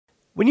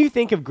When you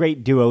think of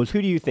great duos,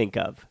 who do you think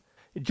of?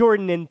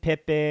 Jordan and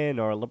Pippen,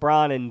 or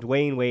LeBron and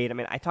Dwayne Wade? I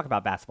mean, I talk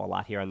about basketball a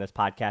lot here on this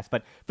podcast,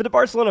 but for the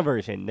Barcelona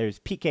version, there's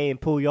Piqué and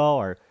Puyol,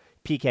 or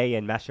Piqué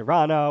and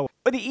Mascherano,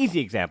 or the easy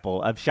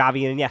example of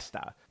Xavi and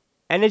Iniesta.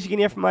 And as you can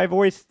hear from my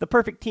voice, the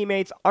perfect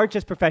teammates aren't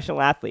just professional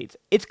athletes.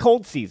 It's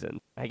cold season.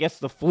 I guess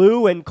the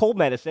flu and cold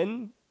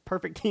medicine,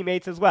 perfect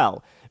teammates as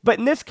well. But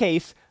in this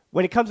case,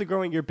 when it comes to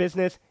growing your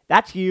business,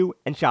 that's you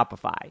and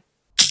Shopify.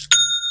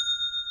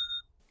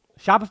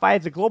 Shopify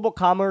is a global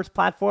commerce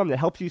platform that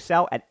helps you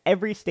sell at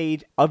every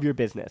stage of your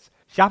business.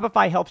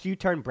 Shopify helps you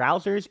turn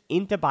browsers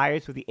into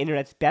buyers with the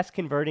internet's best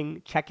converting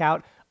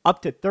checkout,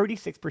 up to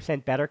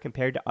 36% better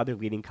compared to other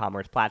leading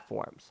commerce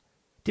platforms.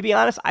 To be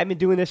honest, I've been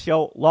doing this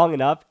show long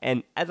enough,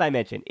 and as I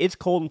mentioned, it's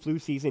cold and flu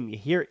season. You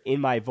hear it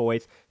in my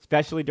voice,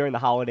 especially during the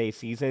holiday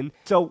season.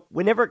 So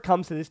whenever it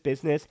comes to this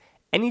business,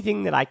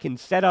 anything that I can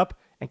set up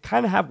and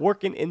kind of have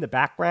working in the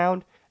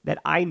background that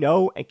I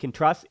know and can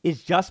trust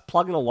is just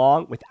plugging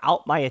along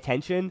without my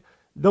attention.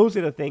 Those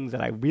are the things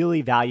that I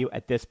really value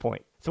at this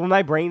point. So when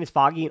my brain is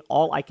foggy and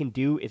all I can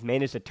do is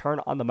manage to turn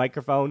on the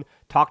microphone,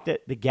 talk to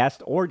the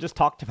guest, or just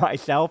talk to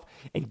myself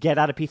and get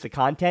out a piece of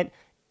content,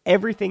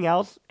 everything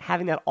else,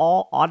 having that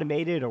all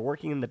automated or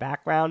working in the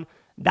background,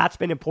 that's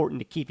been important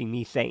to keeping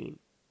me sane.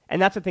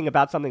 And that's the thing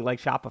about something like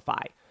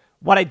Shopify.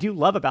 What I do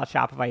love about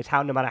Shopify is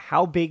how no matter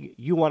how big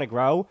you want to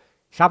grow,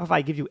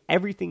 Shopify gives you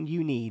everything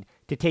you need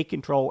to take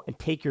control and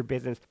take your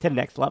business to the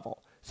next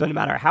level. So no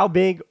matter how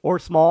big or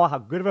small, how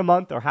good of a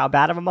month or how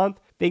bad of a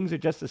month, things are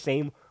just the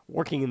same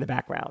working in the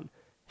background.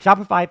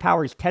 Shopify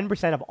powers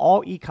 10% of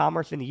all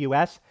e-commerce in the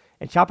US,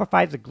 and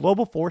Shopify is the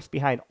global force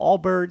behind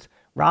Allbirds,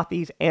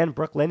 Rothy's, and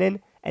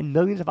Brooklinen, and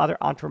millions of other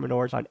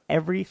entrepreneurs on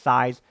every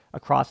size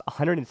across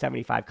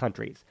 175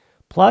 countries.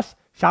 Plus,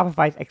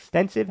 Shopify's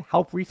extensive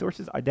help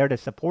resources are there to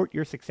support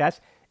your success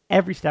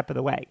every step of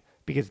the way,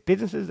 because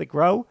businesses that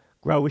grow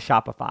with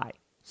Shopify.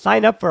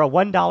 Sign up for a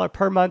 $1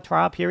 per month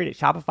trial period at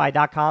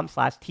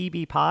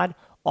shopify.com/TBPod,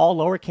 all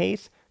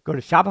lowercase. Go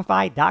to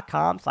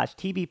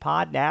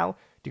shopify.com/TBPod now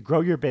to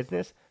grow your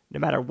business no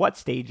matter what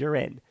stage you're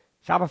in.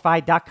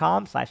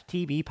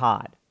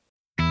 Shopify.com/TBPod.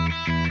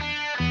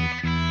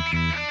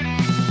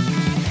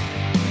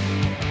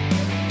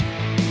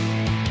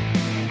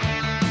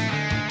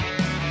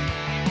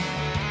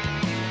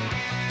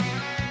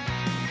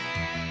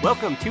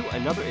 Welcome to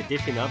another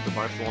edition of the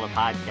Barcelona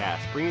Podcast,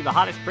 bringing you the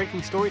hottest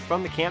breaking stories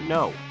from the Camp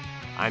Nou.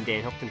 I'm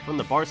Dan Hilton from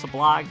the Barca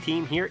blog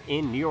team here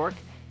in New York,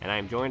 and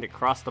I'm joined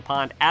across the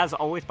pond, as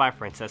always, by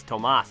Frances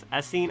Tomas,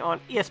 as seen on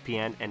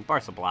ESPN and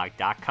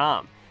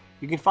BarcaBlog.com.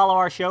 You can follow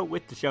our show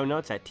with the show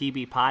notes at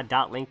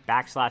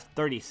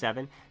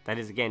tbpod.link/37. That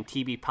is, again,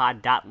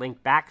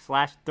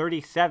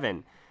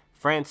 tbpod.link/37.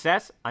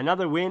 Frances,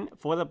 another win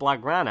for the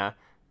Blaugrana,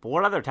 but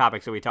what other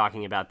topics are we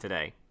talking about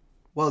today?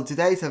 Well,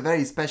 today is a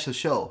very special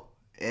show.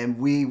 And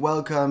we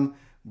welcome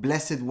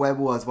Blessed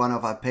Webu as one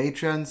of our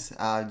patrons,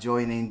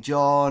 joining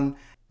John,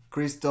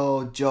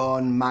 Cristo,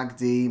 John,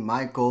 Magdi,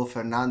 Michael,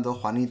 Fernando,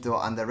 Juanito,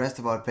 and the rest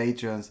of our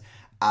patrons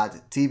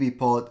at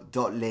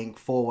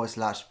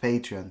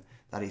tbpod.link/Patreon.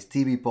 That is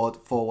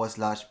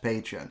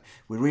tbpod.link/Patreon.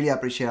 We really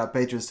appreciate our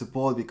patron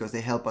support because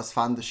they help us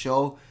fund the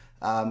show,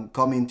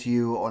 coming to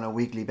you on a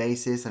weekly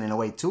basis, and in a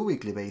way 2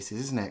 weekly basis,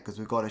 isn't it? Because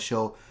we've got a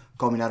show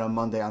coming out on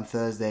Monday and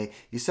Thursday.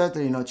 It's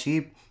certainly not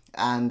cheap.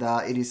 And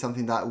it is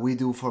something that we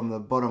do from the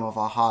bottom of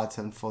our hearts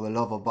and for the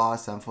love of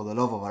Barca and for the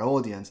love of our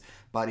audience.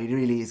 But it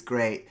really is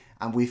great,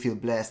 and we feel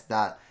blessed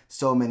that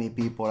so many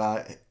people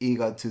are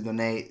eager to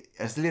donate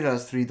as little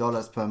as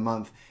 $3 per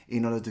month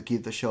in order to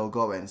keep the show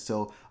going.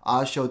 So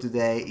our show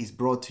today is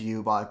brought to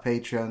you by our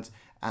patrons.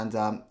 And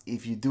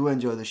if you do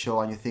enjoy the show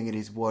and you think it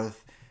is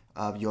worth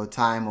your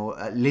time or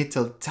a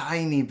little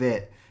tiny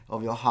bit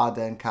of your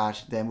hard-earned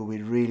cash, then we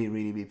will really,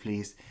 really be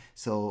pleased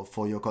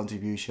for your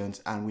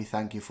contributions, and we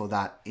thank you for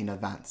that in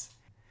advance.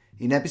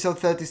 In episode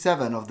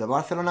 37 of the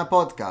Barcelona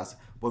podcast,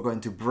 we're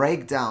going to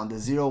break down the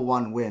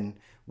 0-1 win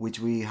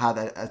which we had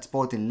at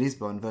Sporting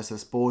Lisbon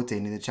versus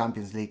Sporting in the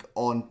Champions League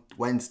on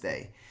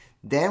Wednesday.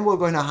 Then we're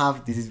going to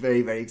have, this is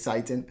very, very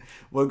exciting,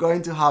 we're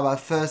going to have our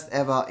first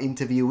ever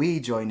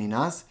interviewee joining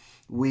us.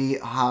 We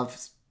have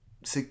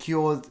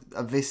secured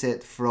a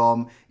visit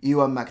from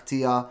Euan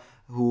McTear,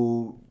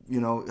 who,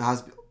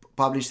 has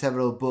published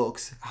several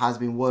books, has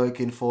been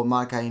working for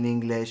Marca in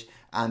English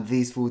and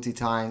These Footy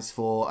Times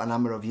for a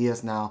number of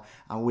years now,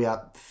 and we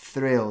are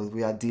thrilled,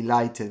 we are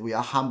delighted, we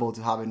are humbled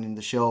to have him in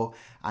the show,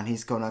 and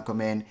he's gonna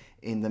come in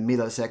the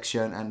middle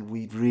section, and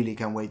we really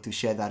can't wait to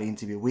share that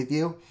interview with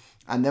you.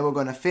 And then we're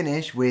gonna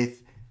finish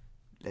with,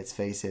 let's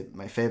face it,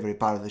 my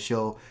favorite part of the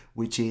show,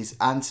 which is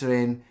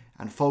answering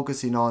and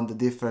focusing on the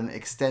different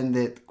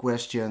extended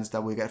questions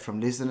that we get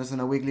from listeners on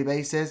a weekly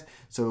basis.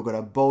 So we've got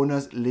a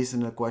bonus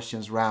listener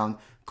questions round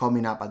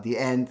coming up at the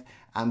end,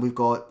 and we've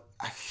got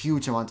a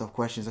huge amount of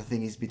questions. I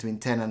think it's between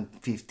 10 and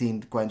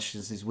 15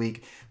 questions this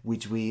week,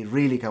 which we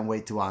really can't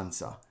wait to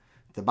answer.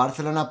 The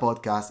Barcelona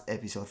Podcast,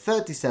 episode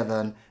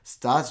 37,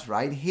 starts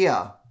right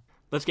here.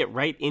 Let's get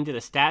right into the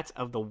stats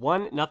of the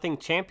 1-0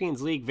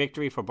 Champions League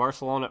victory for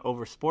Barcelona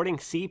over Sporting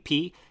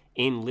CP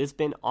in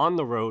Lisbon on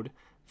the road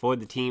for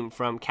the team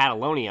from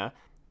Catalonia.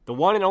 The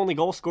one and only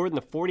goal scored in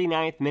the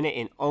 49th minute,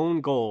 an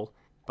own goal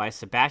by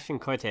Sebastian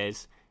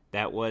Cortes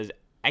that was,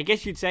 I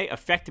guess you'd say,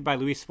 affected by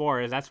Luis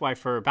Suarez. That's why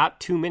for about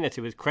 2 minutes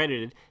it was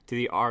credited to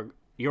the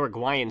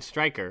Uruguayan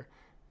striker,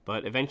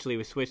 but eventually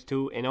was switched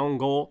to an own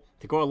goal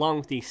to go along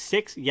with the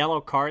 6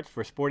 yellow cards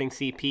for Sporting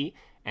CP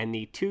and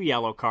the 2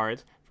 yellow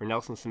cards for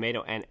Nelson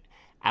Semedo and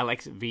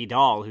Alex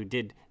Vidal, who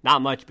did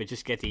not much but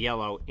just get the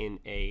yellow in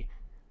a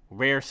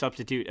rare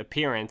substitute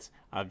appearance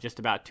of just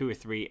about 2 or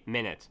 3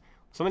 minutes.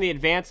 Some of the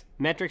advanced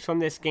metrics from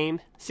this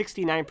game: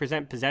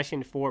 69%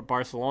 possession for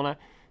Barcelona,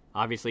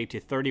 obviously, to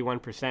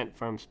 31%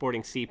 from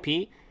Sporting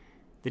CP.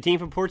 The team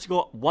from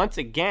Portugal, once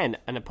again,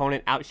 an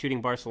opponent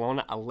outshooting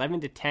Barcelona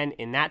 11-10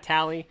 in that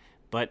tally.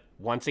 But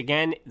once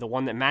again, the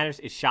one that matters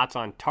is shots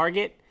on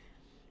target.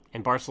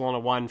 And Barcelona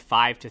won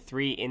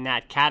 5-3 in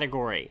that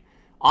category.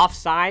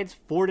 Offsides,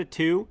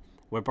 4-2,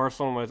 where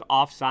Barcelona was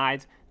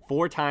offsides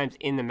 4 times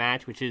in the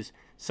match, which is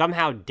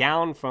somehow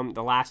down from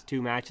the last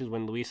 2 matches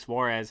when Luis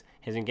Suarez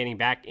has been getting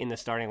back in the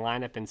starting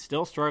lineup and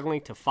still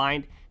struggling to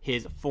find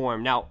his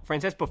form. Now,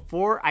 Frances,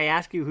 before I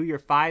ask you who your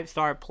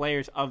 5-star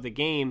players of the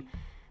game,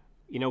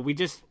 we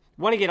just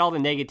want to get all the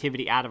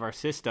negativity out of our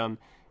system,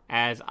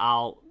 as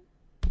I'll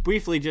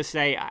briefly just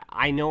say,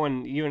 I know,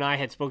 and you and I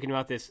had spoken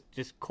about this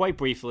just quite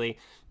briefly,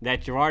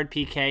 that Gerard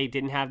Piqué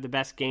didn't have the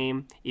best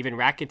game, even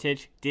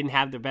Rakitic didn't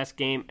have the best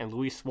game, and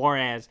Luis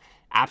Suarez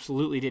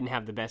absolutely didn't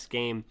have the best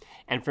game.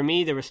 And for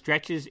me, there were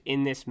stretches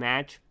in this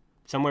match,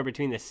 somewhere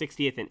between the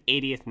 60th and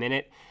 80th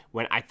minute,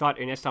 when I thought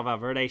Ernesto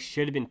Valverde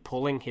should have been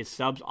pulling his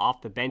subs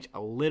off the bench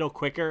a little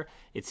quicker.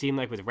 It seemed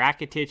like with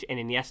Rakitic and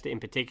Iniesta in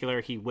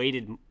particular, he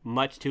waited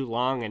much too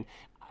long. And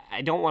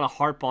I don't want to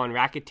harp on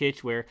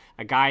Rakitic, where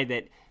a guy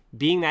that,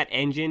 being that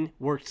engine,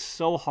 worked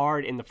so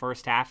hard in the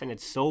first half and had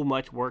so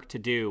much work to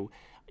do.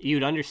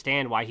 You'd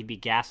understand why he'd be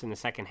gassed in the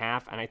second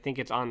half. And I think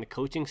it's on the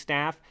coaching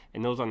staff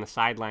and those on the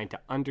sideline to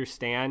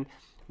understand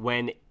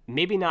when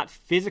maybe not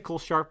physical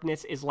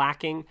sharpness is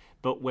lacking,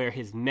 but where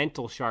his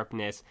mental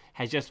sharpness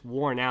has just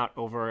worn out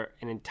over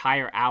an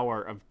entire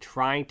hour of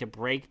trying to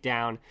break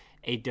down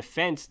a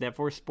defense that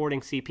for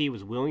Sporting CP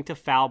was willing to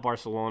foul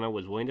Barcelona,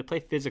 was willing to play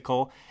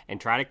physical,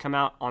 and try to come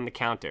out on the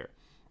counter.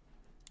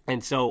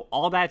 And so,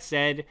 all that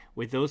said,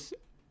 with those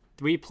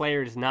 3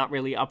 players not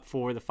really up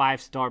for the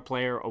 5-star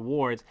player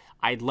awards,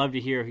 I'd love to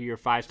hear who your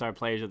 5-star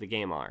players of the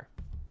game are.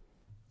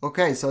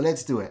 Okay, so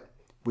let's do it.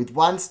 With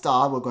 1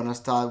 star, we're going to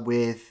start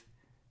with,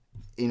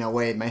 in a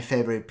way, my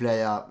favorite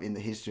player in the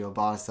history of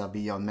Barca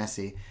beyond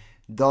Messi,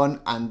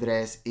 Don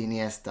Andres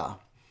Iniesta.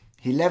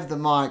 He left the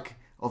mark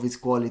of his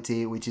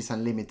quality, which is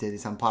unlimited,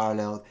 is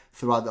unparalleled,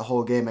 throughout the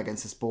whole game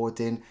against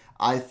Sporting.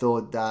 I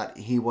thought that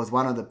he was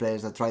one of the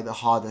players that tried the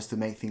hardest to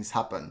make things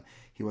happen.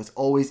 He was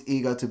always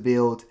eager to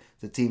build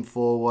the team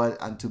forward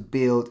and to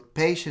build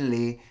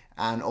patiently,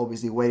 and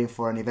obviously waiting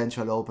for an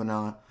eventual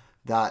opener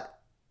that,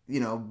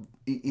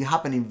 it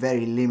happened in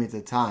very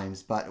limited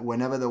times. But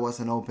whenever there was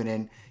an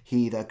opening,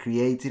 he either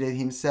created it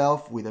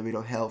himself with a bit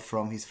of help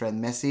from his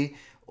friend Messi,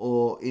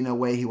 or in a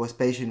way he was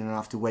patient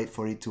enough to wait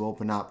for it to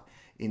open up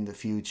in the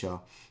future.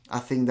 I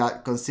think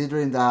that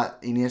considering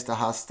that Iniesta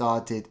has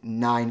started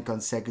 9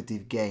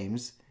 consecutive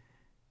games,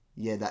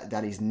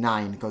 that is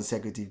 9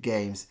 consecutive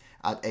games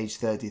at age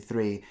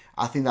 33,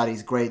 I think that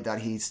is great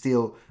that he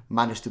still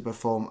managed to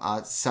perform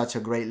at such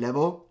a great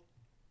level.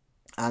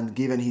 And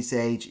given his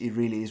age, it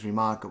really is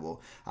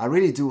remarkable. I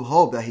really do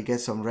hope that he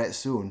gets some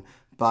rest soon,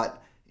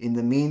 but in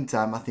the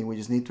meantime, I think we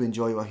just need to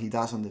enjoy what he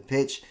does on the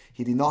pitch.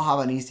 He did not have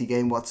an easy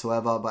game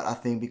whatsoever, but I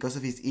think because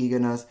of his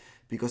eagerness,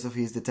 because of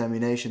his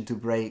determination to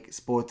break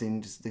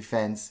Sporting's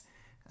defense,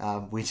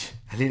 which,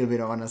 a little bit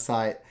of an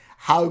aside,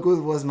 how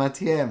good was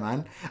McTear,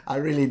 man? I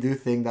really do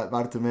think that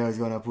Bartomeu is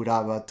going to put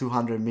up a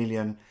 200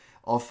 million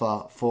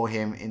offer for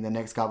him in the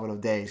next couple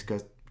of days,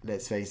 because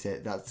let's face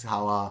it, that's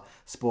how our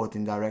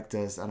sporting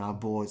directors and our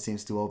board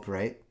seems to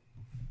operate.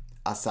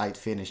 Aside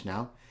finish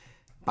now.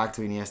 Back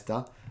to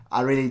Iniesta.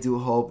 I really do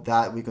hope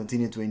that we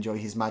continue to enjoy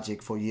his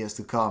magic for years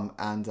to come,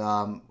 and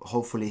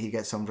hopefully he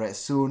gets some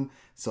rest soon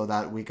so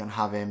that we can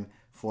have him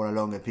for a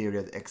longer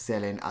period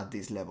excelling at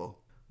this level.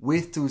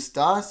 With 2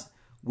 stars,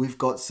 we've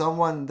got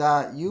someone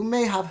that you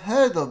may have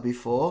heard of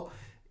before.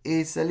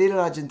 It's a little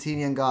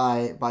Argentinian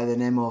guy by the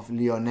name of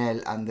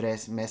Lionel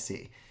Andres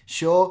Messi.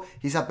 Sure,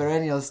 he's a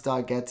perennial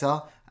star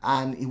getter,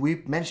 and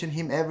we mention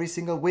him every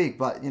single week,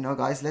 but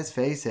guys, let's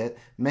face it,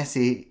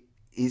 Messi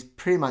is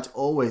pretty much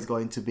always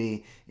going to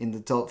be in the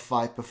top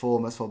 5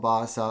 performers for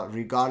Barca,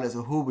 regardless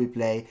of who we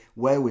play,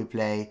 where we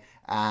play,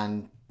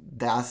 and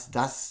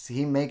that's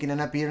him making an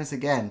appearance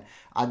again.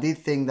 I did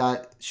think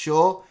that,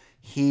 sure,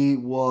 he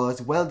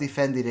was well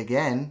defended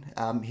again.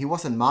 He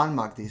wasn't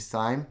man-marked this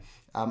time.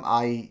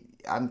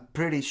 I'm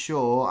pretty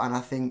sure, and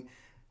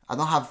I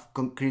don't have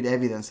concrete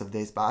evidence of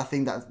this, but I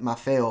think that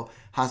Maffeo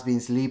has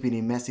been sleeping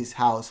in Messi's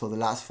house for the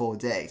last 4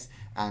 days.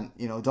 And,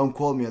 don't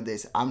quote me on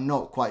this, I'm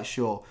not quite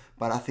sure,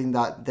 but I think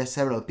that there's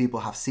several people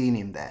have seen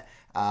him there,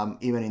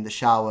 even in the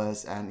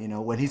showers.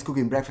 And, when he's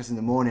cooking breakfast in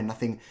the morning, I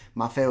think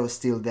Maffeo is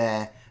still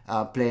there,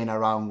 playing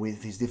around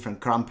with his different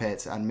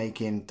crumpets and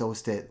making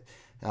toasted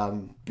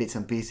bits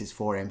and pieces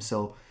for him.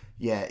 So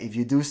yeah, if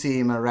you do see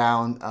him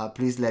around,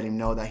 please let him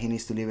know that he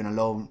needs to leave him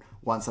alone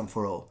once and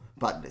for all.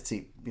 But let's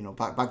see,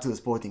 back to the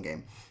Sporting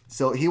game.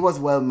 So he was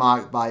well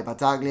marked by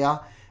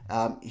Battaglia.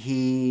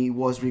 He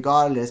was,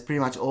 regardless, pretty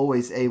much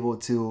always able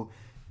to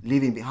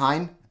leave him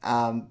behind.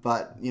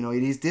 But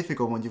it is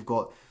difficult when you've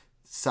got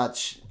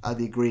such a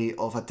degree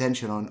of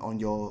attention on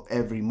your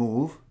every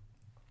move.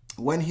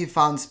 When he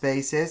found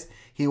spaces,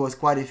 he was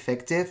quite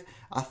effective.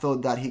 I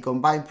thought that he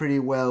combined pretty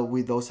well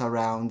with those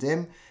around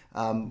him.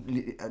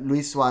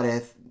 Luis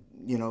Suarez,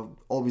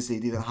 obviously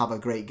didn't have a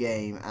great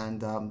game,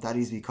 and that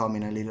is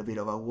becoming a little bit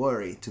of a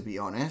worry, to be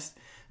honest.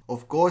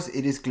 Of course,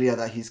 it is clear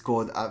that he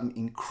scored an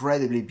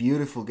incredibly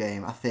beautiful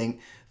game. I think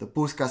the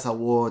Puskás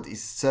Award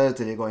is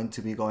certainly going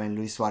to be going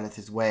Luis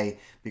Suarez's way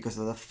because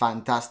of the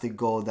fantastic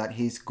goal that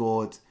he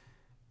scored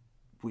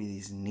with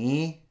his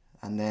knee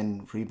and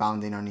then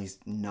rebounding on his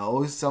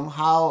nose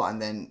somehow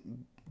and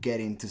then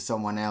getting to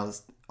someone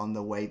else on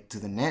the way to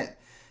the net.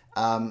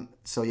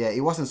 So yeah,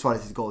 it wasn't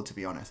Suarez's goal, to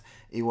be honest.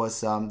 It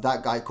was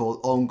that guy called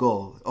Own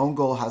Goal. Own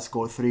Goal has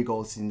scored 3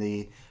 goals in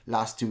the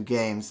last 2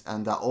 games,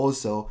 and that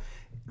also,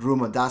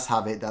 rumor does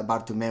have it that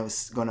Bartomeu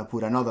is going to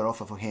put another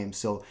offer for him.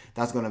 So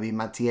that's going to be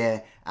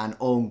McTear and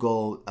Own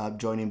Goal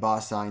joining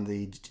Barca in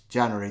the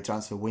January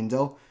transfer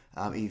window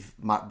if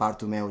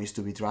Bartomeu is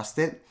to be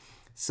trusted.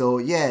 So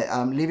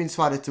yeah, leaving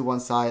Suarez to one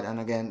side, and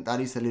again, that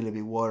is a little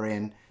bit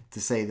worrying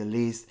to say the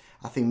least.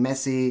 I think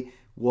Messi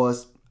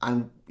was,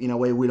 and in a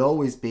way will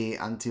always be,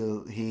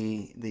 until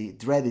the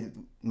dreaded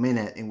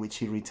minute in which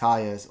he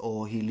retires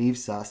or he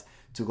leaves us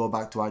to go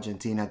back to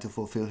Argentina to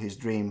fulfill his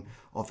dream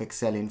of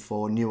excelling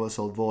for Newell's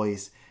Old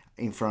Boys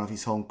in front of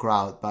his home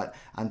crowd. But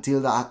until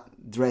that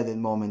dreaded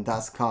moment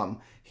does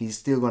come, he's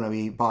still going to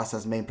be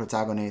Barca's main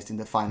protagonist in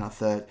the final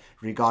third,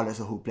 regardless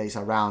of who plays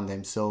around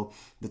him. So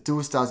the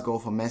 2-stars goal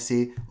for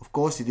Messi. Of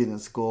course, he didn't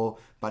score,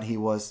 but he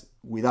was,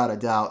 without a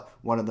doubt,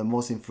 one of the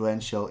most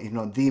influential, if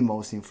not the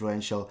most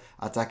influential,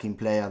 attacking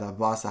player that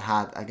Barca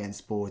had against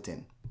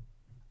Sporting.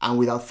 And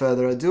without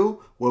further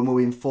ado, we're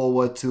moving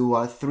forward to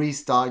our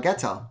 3-star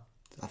getter.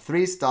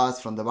 3 stars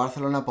from the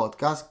Barcelona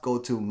podcast go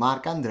to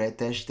Marc-André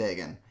ter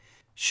Stegen.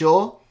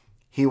 Sure,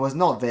 he was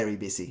not very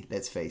busy,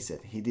 let's face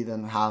it. He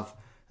didn't have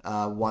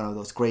one of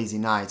those crazy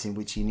nights in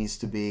which he needs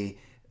to be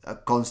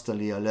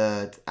constantly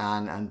alert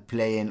and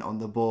playing on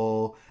the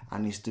ball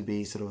and needs to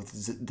be sort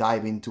of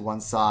diving to one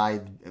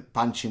side,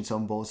 punching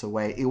some balls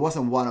away. It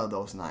wasn't one of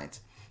those nights.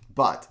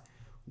 But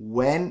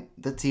when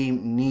the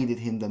team needed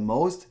him the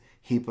most,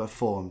 he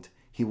performed.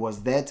 He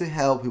was there to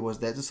help, he was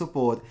there to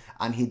support,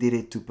 and he did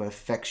it to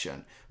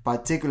perfection.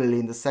 Particularly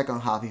in the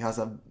second half, he has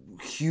a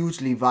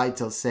hugely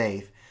vital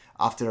save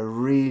after a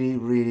really,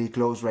 really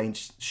close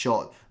range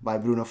shot by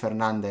Bruno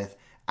Fernandes.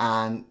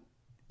 And,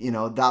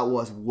 that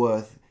was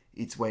worth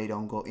its weight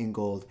in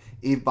gold.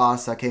 If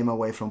Barca came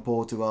away from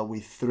Portugal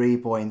with 3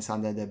 points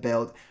under their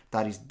belt,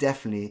 that is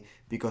definitely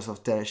because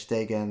of ter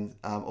Stegen's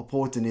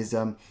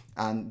opportunism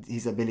and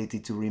his ability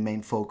to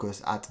remain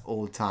focused at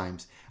all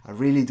times. I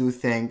really do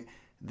think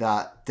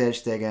that ter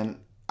Stegen,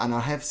 and I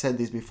have said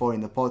this before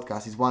in the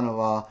podcast, is one of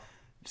our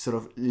sort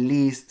of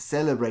least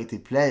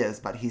celebrated players,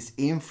 but his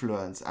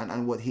influence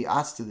and what he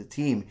adds to the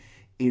team,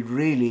 it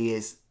really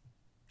is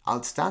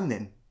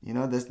outstanding.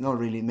 There's not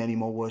really many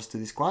more words to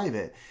describe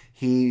it.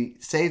 He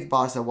saved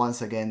Barca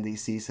once again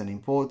this season in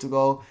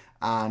Portugal,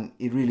 and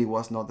it really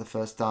was not the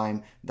first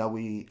time that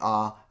we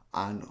are,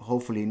 and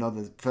hopefully not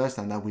the first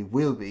time that we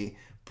will be,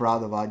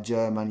 proud of our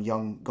German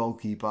young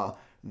goalkeeper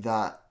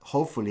that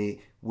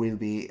hopefully will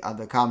be at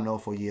the Camp Nou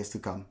for years to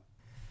come.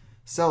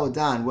 So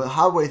Dan, we're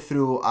halfway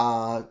through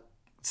our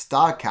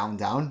star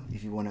countdown,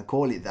 if you want to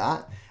call it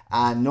that,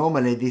 and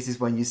normally this is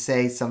when you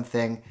say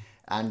something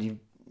and you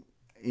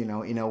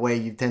in a way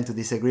you tend to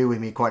disagree with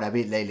me quite a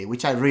bit lately,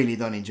 which I really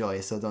don't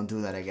enjoy, so don't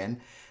do that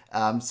again.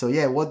 So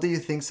yeah, what do you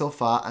think so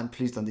far? And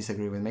please don't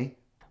disagree with me.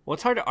 Well,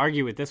 it's hard to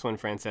argue with this one,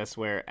 Frances,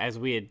 where, as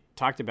we had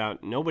talked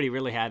about, nobody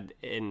really had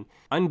an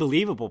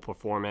unbelievable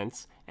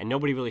performance, and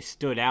nobody really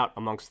stood out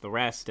amongst the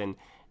rest. And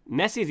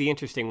Messi is the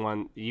interesting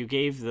one. You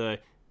gave the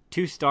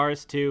 2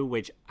 stars to,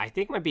 which I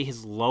think might be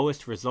his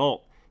lowest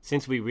result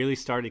since we really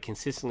started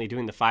consistently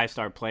doing the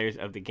 5-star players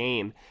of the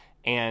game.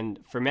 And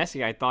for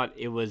Messi, I thought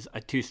it was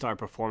a 2-star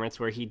performance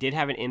where he did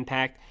have an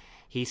impact.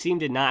 He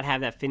seemed to not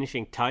have that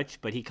finishing touch,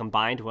 but he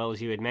combined well,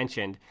 as you had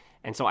mentioned.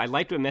 And so I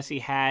liked what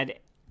Messi had.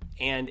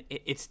 And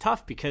it's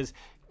tough because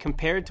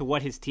compared to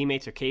what his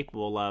teammates are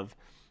capable of,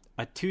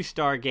 a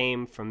 2-star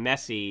game from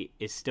Messi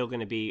is still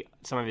going to be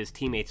some of his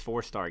teammates'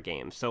 4-star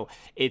games. So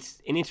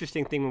it's an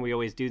interesting thing when we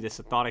always do this,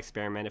 a thought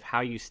experiment of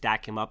how you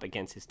stack him up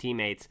against his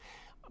teammates.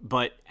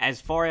 But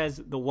as far as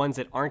the ones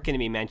that aren't going to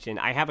be mentioned,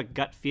 I have a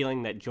gut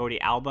feeling that Jordi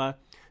Alba,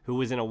 who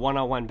was in a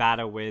one-on-one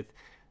battle with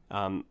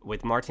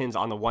Martins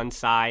on the one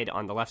side,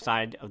 on the left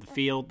side of the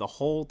field, the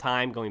whole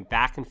time going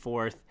back and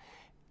forth,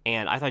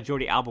 And I thought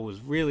Jordi Alba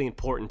was really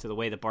important to the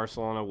way that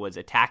Barcelona was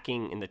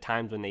attacking in the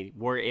times when they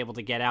were able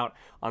to get out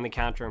on the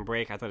counter and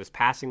break. I thought his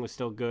passing was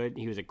still good.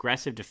 He was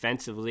aggressive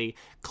defensively,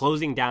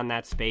 closing down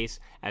that space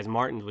as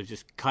Martins was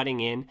just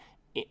cutting in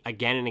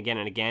again and again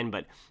and again.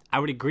 But I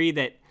would agree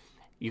that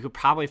you could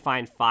probably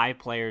find 5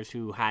 players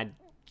who had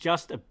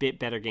just a bit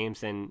better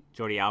games than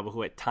Jordi Alba,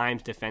 who at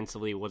times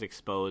defensively was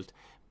exposed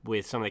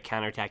with some of the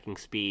counterattacking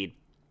speed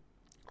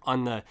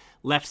on the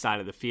left side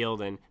of the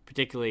field, and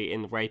particularly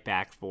in the right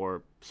back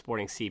for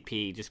Sporting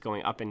CP, just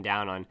going up and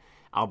down on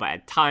Alba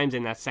at times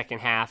in that second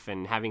half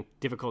and having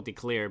difficulty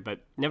clear. But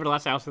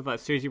nevertheless, I also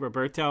thought Sergi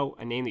Roberto,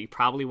 a name that you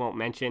probably won't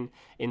mention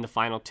in the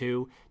final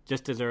 2,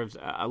 just deserves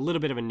a little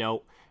bit of a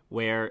note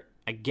where,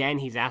 again,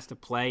 he's asked to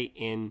play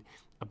in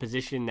a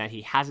position that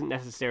he hasn't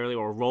necessarily,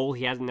 or a role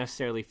he hasn't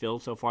necessarily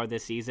filled so far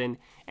this season,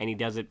 and he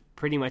does it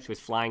pretty much with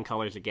flying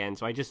colors again.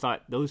 So I just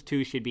thought those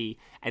 2 should be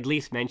at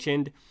least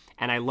mentioned,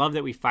 and I love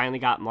that we finally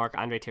got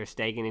Marc-Andre ter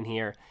Stegen in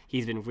here.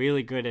 He's been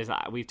really good, as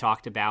we've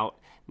talked about,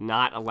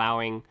 not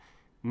allowing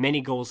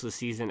many goals this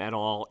season at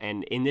all,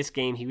 and in this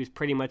game he was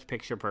pretty much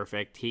picture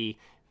perfect. He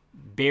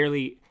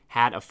barely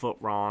had a foot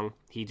wrong.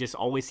 He just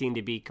always seemed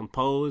to be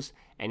composed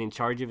and in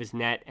charge of his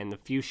net, and the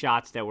few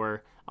shots that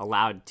were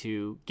allowed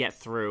to get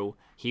through,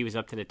 he was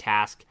up to the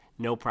task,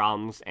 no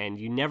problems, and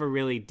you never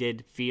really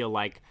did feel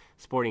like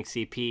Sporting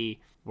CP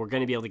were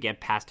going to be able to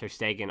get past ter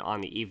Stegen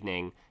on the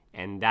evening,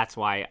 and that's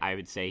why I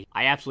would say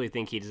I absolutely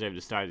think he deserved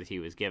the start that he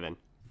was given.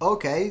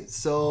 Okay,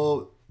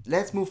 so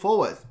let's move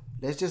forward.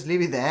 Let's just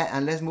leave it there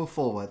and let's move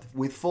forward.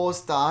 With 4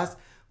 stars,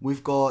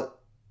 we've got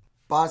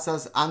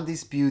Barca's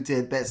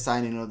undisputed best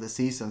signing of the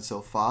season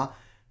so far,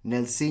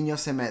 Nelsinho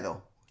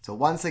Semedo. So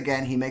once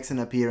again, he makes an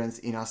appearance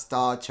in our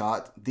star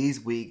chart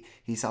this week.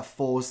 He's a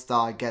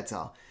 4-star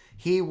getter.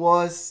 He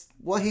was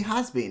what he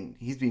has been.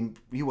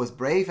 He was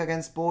brave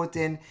against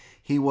Sporting.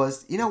 He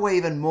was, in a way,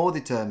 even more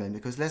determined,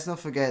 because let's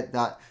not forget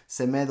that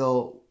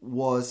Semedo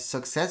was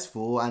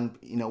successful and,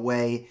 in a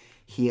way,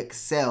 he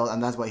excelled,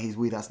 and that's why he's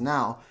with us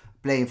now,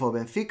 playing for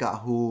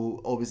Benfica,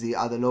 who obviously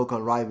are the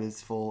local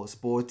rivals for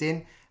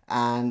Sporting.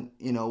 And,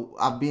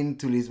 I've been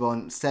to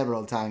Lisbon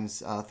several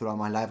times throughout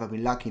my life. I've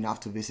been lucky enough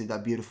to visit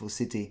that beautiful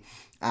city.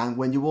 And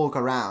when you walk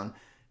around,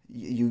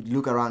 you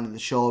look around in the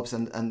shops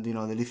and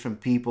the different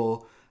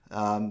people,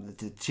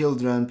 the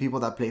children,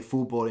 people that play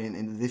football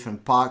in the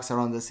different parks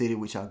around the city,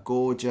 which are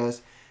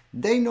gorgeous.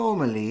 They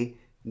normally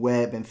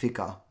wear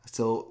Benfica.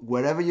 So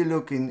wherever you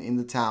look in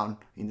the town,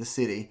 in the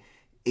city,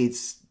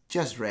 it's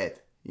just red.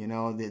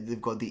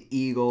 They've got the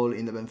eagle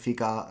in the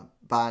Benfica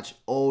badge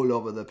all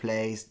over the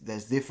place.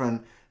 There's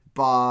different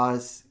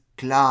bars,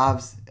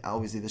 clubs,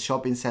 obviously the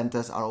shopping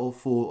centers are all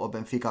full of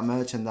Benfica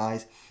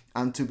merchandise.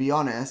 And to be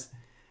honest,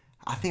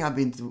 I think I've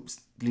been to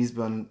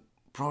Lisbon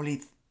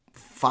probably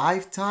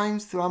 5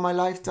 times throughout my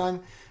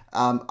lifetime.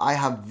 I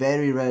have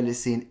very rarely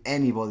seen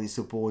anybody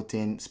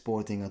supporting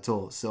Sporting at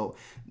all. So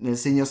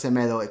Nelsinho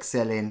Semedo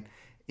excelling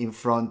in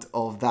front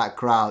of that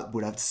crowd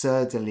would have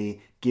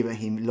certainly given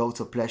him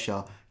lots of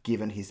pleasure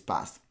given his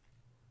past.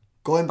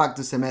 Going back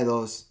to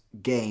Semedo's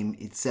game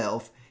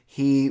itself,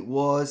 he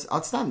was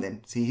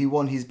outstanding. See, he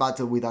won his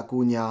battle with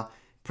Acuna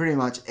pretty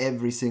much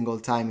every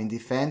single time in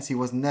defense. He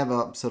was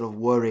never sort of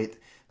worried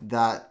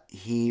that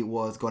he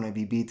was going to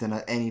be beaten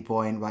at any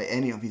point by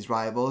any of his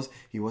rivals.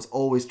 He was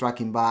always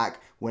tracking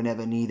back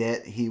whenever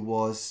needed. He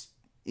was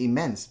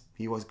immense.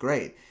 He was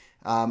great.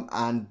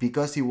 And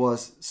because he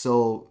was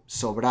so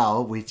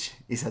sobrao, which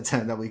is a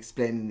term that we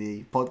explained in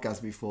the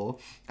podcast before,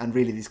 and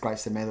really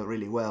describes Semedo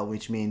really well,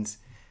 which means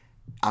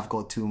I've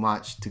got too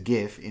much to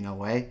give in a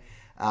way.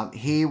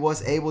 He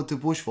was able to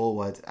push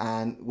forward,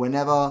 and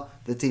whenever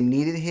the team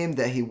needed him,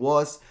 there he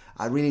was.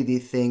 I really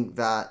did think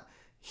that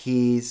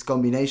his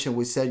combination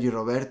with Sergi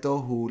Roberto,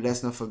 who,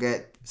 let's not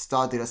forget,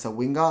 started as a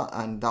winger,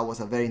 and that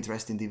was a very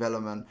interesting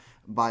development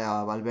by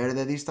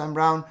Valverde this time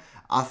round.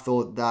 I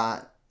thought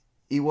that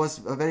it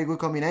was a very good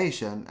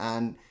combination,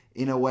 and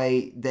in a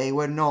way, they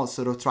were not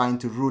sort of trying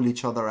to rule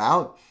each other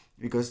out,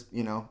 because,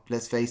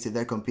 let's face it,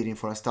 they're competing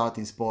for a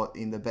starting spot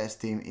in the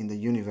best team in the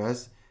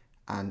universe.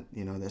 And,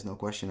 there's no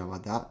question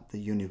about that, the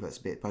universe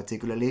bit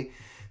particularly.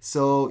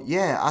 So,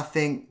 yeah, I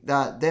think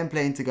that them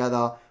playing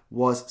together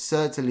was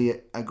certainly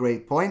a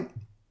great point.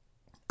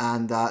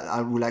 And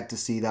I would like to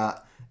see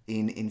that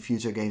in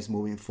future games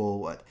moving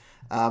forward.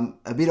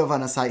 A bit of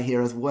an aside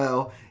here as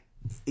well.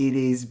 It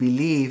is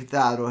believed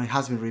that, or it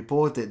has been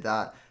reported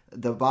that,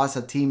 the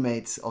Barca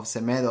teammates of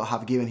Semedo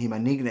have given him a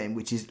nickname,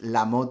 which is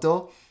La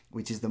Moto,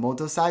 which is the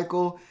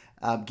motorcycle,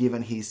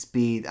 given his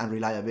speed and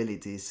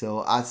reliability.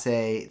 So I'd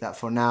say that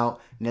for now,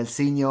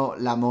 Nelsinho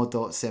La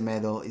Moto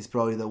Semedo is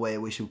probably the way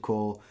we should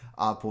call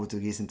our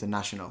Portuguese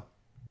international.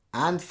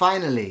 And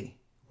finally,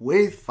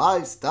 with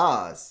 5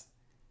 stars,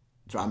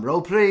 drum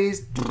roll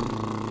please.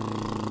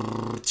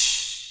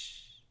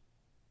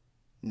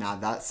 Now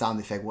that sound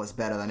effect was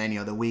better than any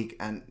other week,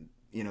 and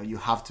you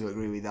have to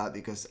agree with that,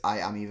 because I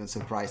am even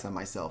surprised at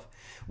myself.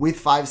 With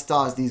 5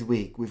 stars this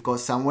week, we've got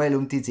Samuel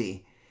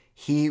Umtiti.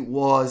 He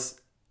was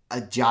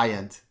a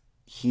giant.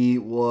 He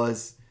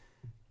was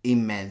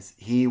immense.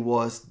 He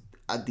was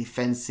a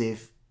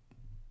defensive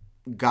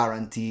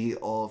guarantee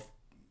of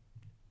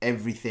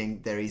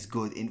everything there is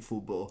good in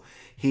football.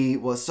 He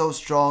was so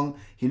strong.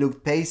 He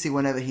looked pacey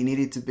whenever he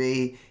needed to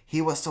be.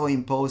 He was so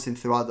imposing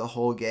throughout the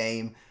whole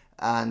game.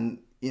 And,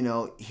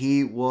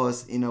 he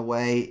was, in a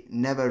way,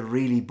 never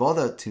really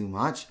bothered too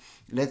much.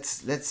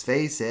 Let's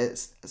face it,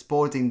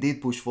 Sporting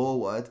did push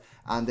forward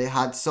and they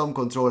had some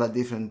control at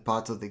different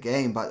parts of the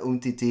game, but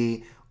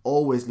Umtiti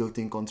always looked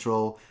in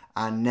control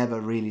and never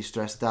really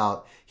stressed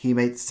out. He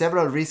made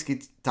several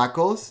risky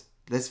tackles,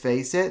 let's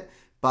face it,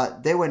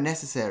 but they were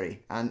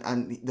necessary.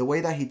 And the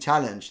way that he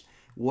challenged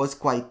was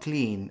quite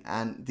clean.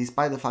 And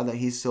despite the fact that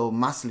he's so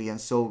muscly and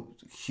so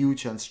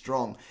huge and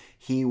strong,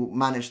 he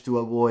managed to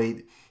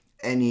avoid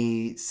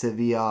any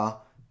severe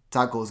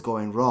tackles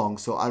going wrong.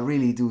 So I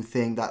really do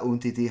think that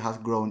Umtiti has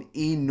grown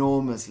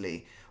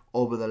enormously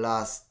over the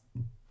last,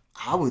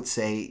 I would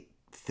say,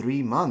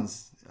 3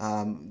 months.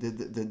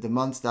 The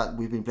months that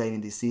we've been playing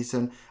in this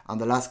season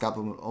and the last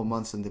couple of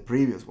months in the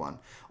previous one.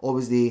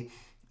 Obviously,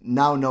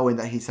 now knowing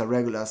that he's a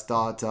regular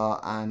starter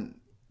and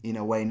in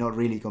a way not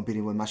really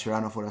competing with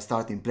Mascherano for a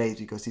starting place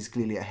because he's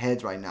clearly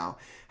ahead right now,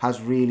 has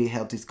really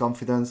helped his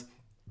confidence.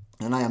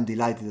 And I am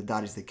delighted that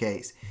that is the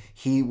case.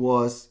 He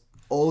was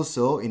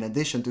also, in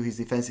addition to his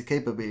defensive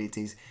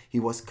capabilities, he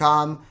was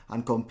calm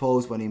and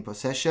composed when in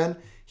possession.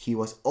 He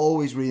was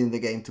always reading the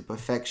game to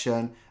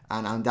perfection,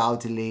 and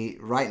undoubtedly,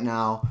 right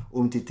now,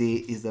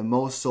 Umtiti is the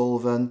most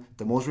solvent,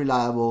 the most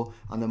reliable,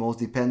 and the most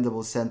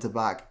dependable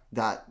centre-back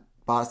that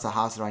Barca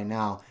has right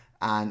now.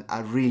 And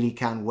I really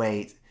can't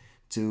wait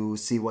to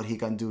see what he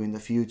can do in the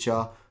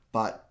future.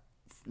 But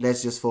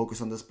let's just focus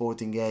on the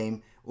Sporting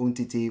game.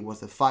 Umtiti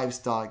was the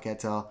 5-star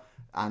getter,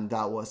 and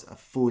that was a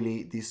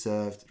fully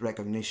deserved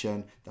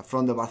recognition that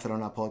from the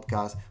Barcelona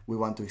podcast, we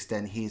want to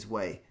extend his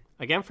way.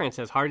 Again,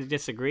 Francis, hard to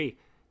disagree.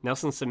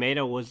 Nelson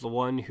Semedo was the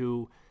one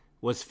who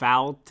was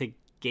fouled to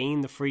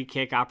gain the free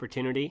kick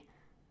opportunity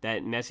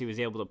that Messi was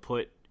able to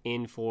put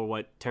in for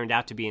what turned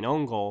out to be an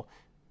own goal.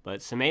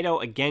 But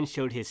Semedo again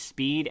showed his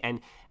speed,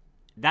 and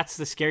that's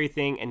the scary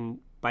thing. And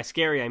by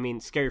scary, I mean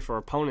scary for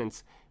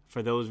opponents,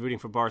 for those rooting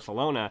for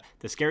Barcelona.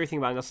 The scary thing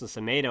about Nelson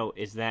Semedo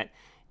is that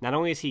not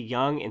only is he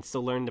young and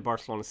still learning the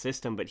Barcelona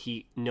system, but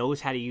he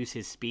knows how to use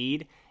his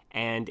speed.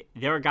 And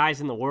there are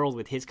guys in the world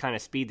with his kind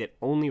of speed that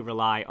only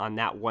rely on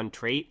that one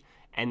trait,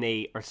 and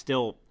they are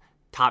still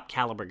top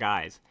caliber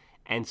guys.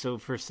 And so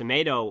for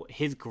Semedo,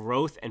 his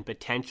growth and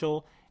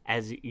potential,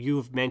 as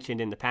you've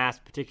mentioned in the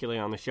past, particularly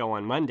on the show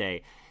on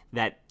Monday,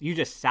 that you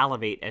just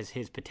salivate as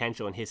his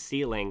potential and his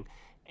ceiling.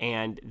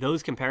 And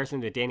those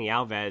comparisons to Dani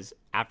Alves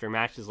after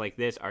matches like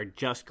this are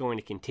just going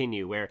to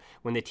continue, where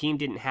when the team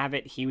didn't have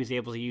it, he was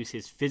able to use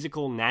his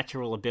physical,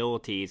 natural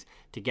abilities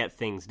to get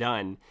things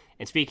done.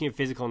 And speaking of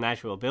physical,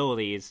 natural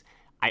abilities,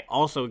 I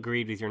also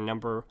agreed with your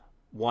number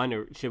one,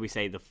 or should we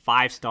say the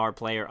 5-star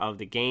player of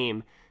the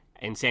game,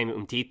 in Samuel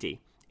Umtiti.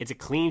 It's a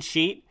clean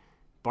sheet.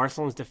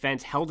 Barcelona's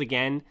defense held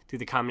again through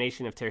the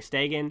combination of Ter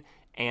Stegen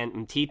and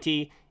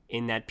Umtiti.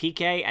 In that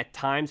PK, at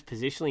times,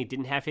 positionally,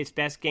 didn't have his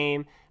best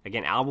game.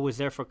 Again, Alba was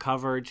there for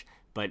coverage,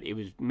 but it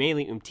was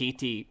mainly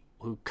Umtiti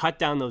who cut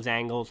down those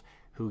angles,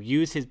 who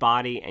used his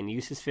body and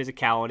used his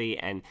physicality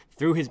and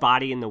threw his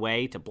body in the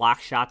way to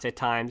block shots at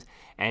times.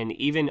 And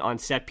even on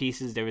set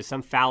pieces, there was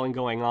some fouling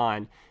going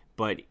on.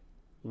 But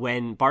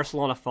when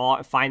Barcelona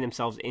find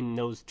themselves in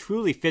those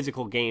truly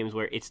physical games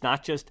where it's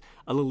not just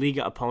a La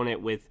Liga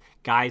opponent with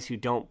guys who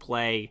don't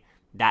play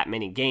that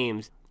many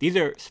games, these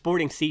are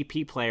Sporting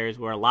CP players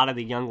where a lot of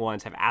the young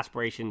ones have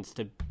aspirations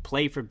to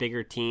play for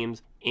bigger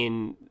teams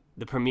in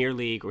the Premier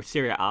League or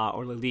Serie A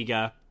or La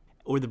Liga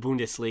or the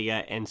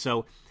Bundesliga. And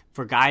so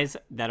for guys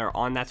that are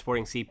on that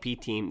Sporting CP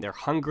team, they're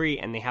hungry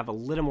and they have a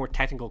little more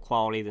technical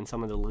quality than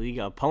some of the La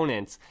Liga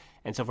opponents.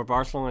 And so for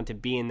Barcelona to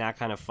be in that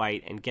kind of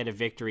fight and get a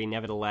victory,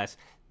 nevertheless,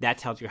 that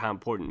tells you how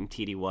important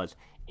Umtiti was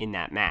in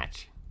that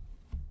match.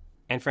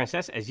 And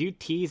Frances, as you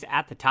tease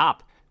at the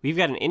top, we've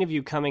got an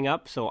interview coming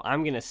up, so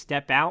I'm going to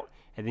step out,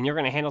 and then you're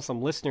going to handle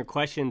some listener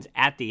questions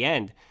at the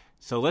end.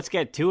 So let's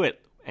get to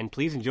it, and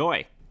please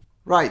enjoy.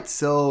 Right,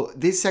 so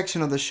this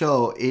section of the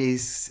show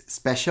is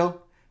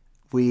special.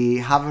 We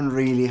haven't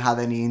really had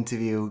any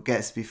interview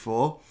guests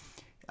before.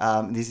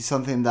 This is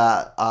something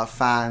that our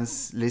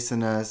fans,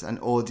 listeners, and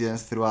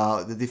audience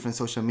throughout the different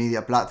social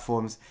media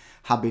platforms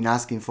have been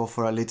asking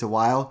for a little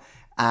while.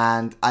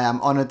 And I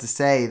am honored to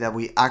say that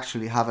we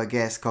actually have a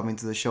guest coming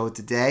to the show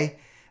today.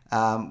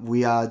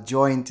 We are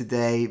joined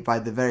today by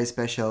the very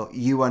special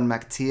Euan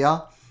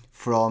McTear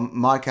from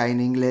Marca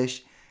in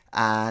English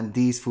and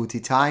These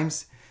Footy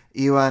Times.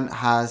 Euan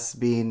has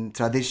been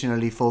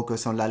traditionally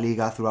focused on La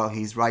Liga throughout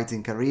his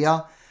writing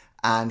career,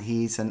 and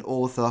he's an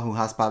author who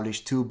has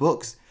published 2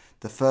 books,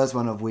 the first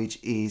one of which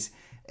is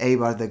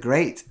Eibar the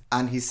Great,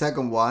 and his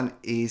second one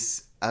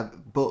is a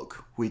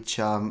book which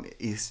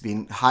has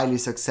been highly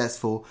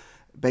successful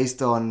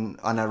based on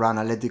around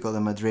Atletico de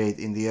Madrid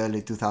in the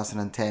early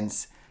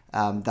 2010s.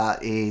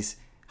 That is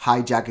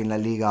Hijacking La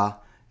Liga.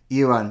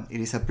 Euan,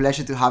 it is a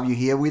pleasure to have you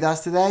here with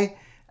us today.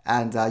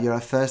 and you're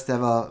our first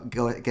ever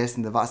guest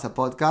in the Barca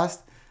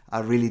podcast. I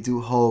really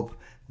do hope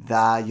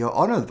that you're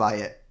honored by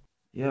it.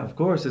 Yeah, of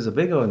course, it's a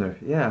big honor.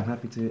 Yeah, I'm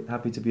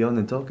happy to be on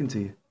and talking to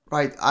you.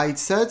 Right, I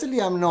certainly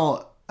am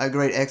not a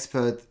great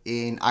expert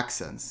in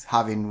accents,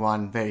 having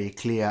one very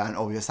clear and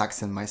obvious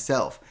accent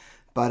myself.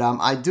 But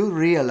I do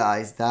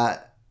realize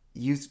that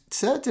you're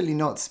certainly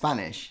not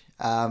Spanish.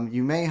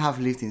 You may have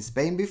lived in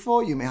Spain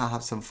before, you may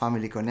have some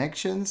family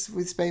connections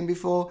with Spain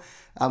before.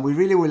 We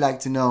really would like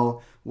to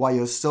know why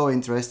you're so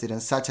interested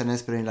and such an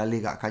expert in La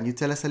Liga. Can you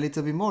tell us a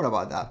little bit more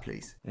about that,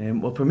 please?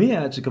 Well, for me, it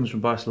actually comes from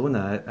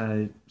Barcelona.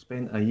 I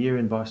spent a year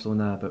in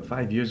Barcelona about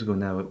 5 years ago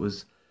now. It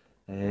was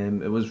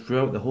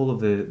throughout the whole of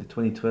the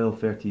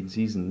 2012-13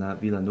 season, that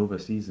Villanova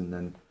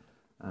season,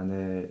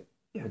 and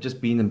yeah,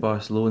 just being in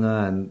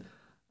Barcelona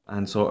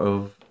and sort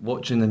of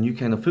watching a new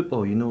kind of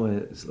football.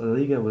 La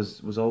Liga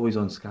was always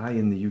on Sky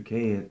in the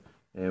UK,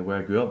 where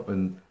I grew up,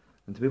 and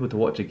to be able to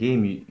watch a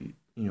game,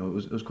 it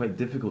was quite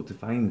difficult to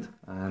find.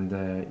 And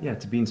yeah,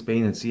 to be in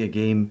Spain and see a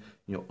game,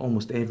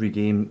 almost every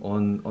game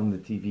on the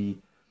TV,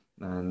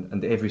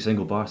 and every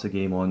single Barca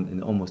game on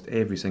in almost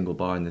every single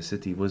bar in the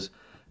city was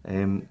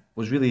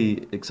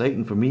really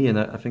exciting for me. And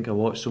I think I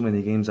watched so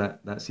many games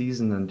that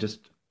season, and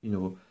just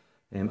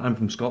I'm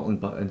from Scotland,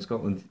 but in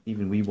Scotland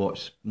even we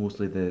watch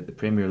mostly the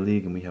Premier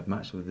League, and we have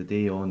Match of the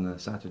Day on a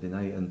Saturday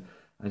night, and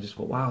I just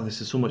thought, wow, this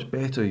is so much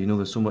better.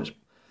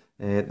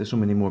 There's so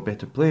many more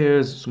better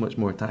players, so much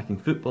more attacking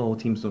football.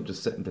 Teams don't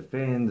just sit and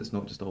defend. It's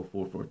not just all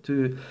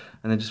 4-4-2.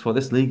 And I just thought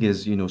this league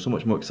is so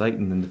much more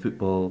exciting than the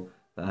football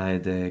that I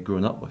had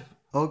grown up with.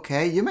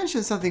 Okay, you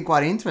mentioned something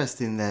quite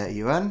interesting there,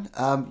 Euan.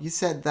 You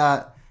said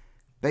that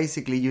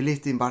basically you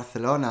lived in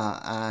Barcelona,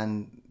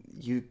 and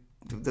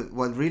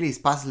what really is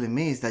puzzling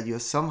me is that you're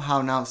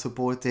somehow now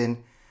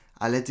supporting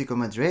Atletico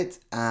Madrid,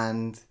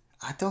 and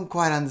I don't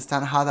quite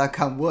understand how that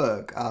can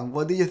work.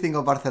 What do you think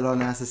of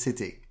Barcelona as a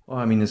city? Oh,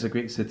 I mean, it's a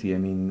great city. I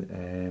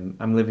mean,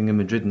 I'm living in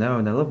Madrid now,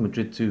 and I love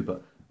Madrid too,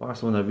 but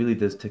Barcelona really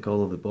does tick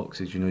all of the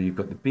boxes. You've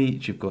got the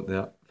beach, you've got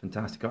the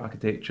fantastic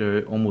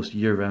architecture, almost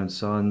year-round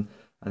sun,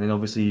 and then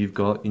obviously you've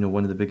got,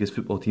 one of the biggest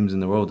football teams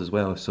in the world as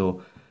well.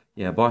 So,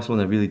 yeah,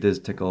 Barcelona really does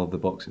tick all of the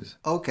boxes.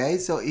 Okay,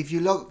 so if you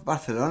love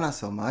Barcelona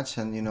so much,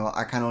 and,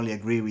 I can only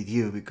agree with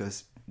you,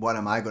 because what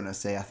am I going to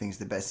say? I think it's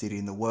the best city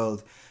in the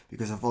world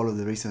because of all of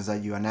the reasons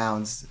that you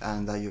announced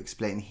and that you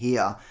explained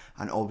here,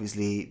 and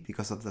obviously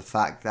because of the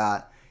fact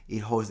that it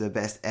hosts the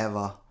best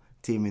ever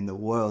team in the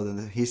world in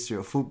the history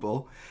of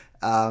football.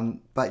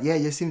 But yeah,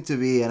 you seem to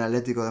be an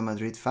Atletico de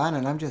Madrid fan,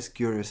 and I'm just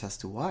curious as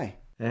to why.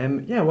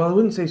 Yeah, well, I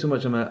wouldn't say so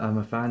much I'm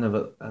a fan of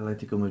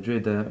Atletico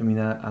Madrid.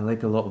 I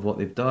like a lot of what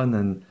they've done,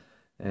 and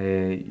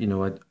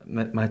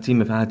my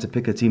team, if I had to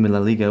pick a team in La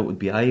Liga, it would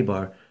be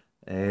Eibar.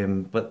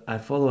 But I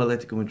follow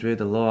Atletico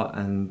Madrid a lot,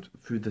 and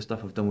through the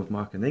stuff I've done with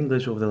Mark in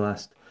English over the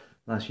last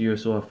year or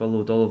so, I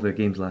followed all of their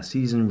games last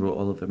season, wrote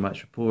all of their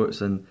match reports,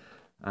 and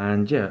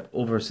yeah,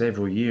 over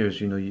several years,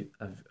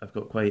 I've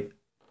got quite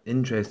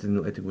interested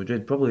in Atletico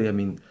Madrid.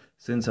 Probably,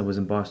 since I was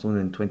in Barcelona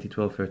in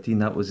 2012-13,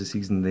 that was the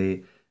season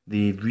they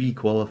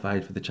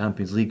re-qualified for the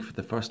Champions League for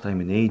the first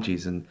time in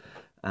ages, and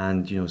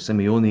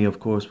Simeone, of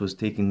course, was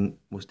taking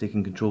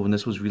control, and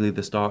this was really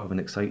the start of an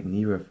exciting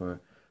era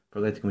for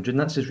Atletico Madrid. And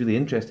that's just really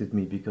interested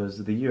me,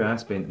 because the year I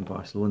spent in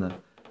Barcelona,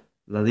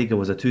 La Liga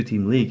was a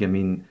two-team league.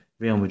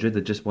 Real Madrid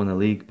had just won a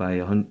league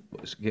by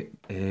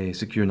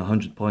securing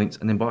 100 points,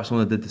 and then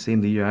Barcelona did the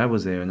same the year I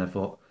was there, and I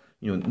thought,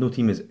 no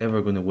team is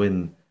ever going to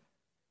win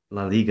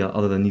La Liga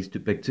other than these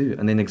big two.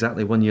 And then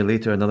exactly 1 year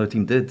later, another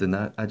team did, and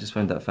I just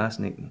found that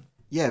fascinating.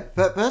 Yeah,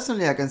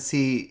 personally, I can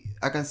see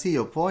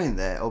your point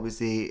there.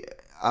 Obviously,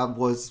 I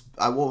was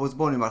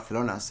born in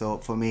Barcelona, so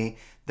for me,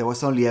 there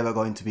was only ever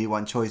going to be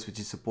one choice, which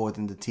is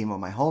supporting the team of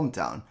my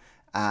hometown.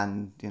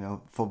 And,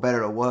 for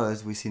better or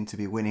worse, we seem to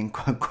be winning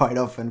quite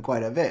often,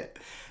 quite a bit,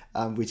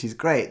 which is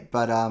great.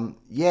 But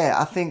yeah,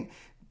 I think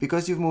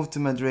because you've moved to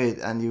Madrid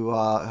and you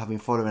have been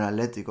following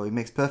Atletico, it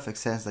makes perfect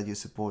sense that you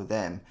support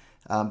them.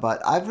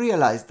 But I've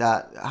realized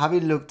that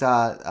having looked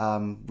at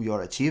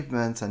your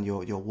achievements and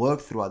your work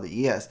throughout the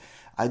years,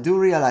 I do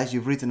realize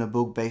you've written a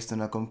book based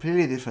on a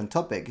completely different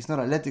topic. It's not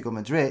Atletico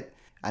Madrid,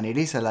 and it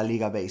is a La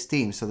Liga based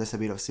team, so there's a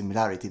bit of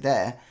similarity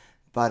there.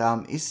 But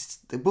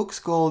the book's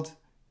called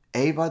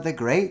Eibar the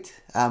Great.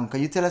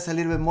 Can you tell us a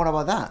little bit more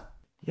about that?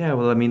 Yeah,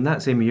 well,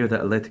 that same year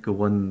that Atletico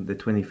won the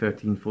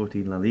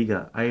 2013-14 La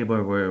Liga,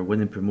 Eibar were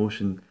winning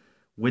promotion,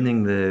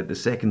 winning the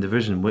second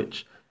division,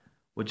 which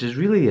is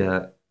really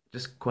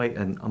just quite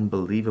an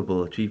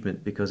unbelievable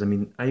achievement, because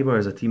Eibar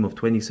is a team of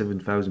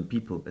 27,000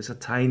 people. It's a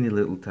tiny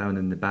little town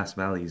in the Basque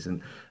Valleys,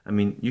 and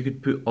you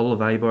could put all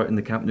of Eibar in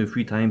the Camp Nou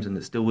 3 times and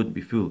it still wouldn't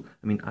be full.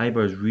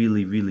 Eibar is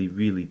really, really,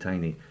 really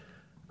tiny,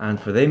 and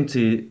for them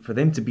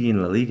to be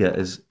in La Liga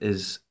is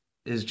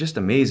just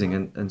amazing.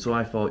 And so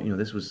I thought,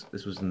 this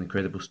was an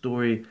incredible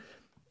story.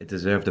 It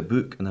deserved a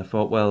book, and I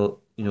thought,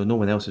 well, no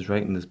one else is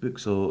writing this book,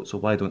 so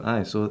why don't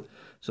I?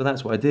 So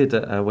that's what I did.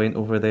 I went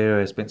over there,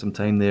 I spent some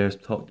time there,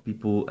 talked to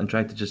people, and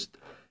tried to just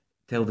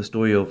tell the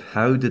story of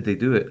how did they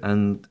do it.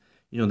 And,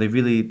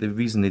 the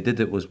reason they did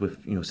it was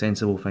with,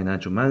 sensible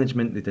financial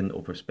management. They didn't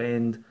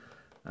overspend,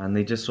 and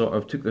they just sort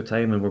of took their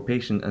time and were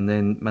patient, and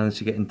then managed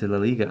to get into La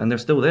Liga, and they're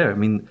still there. I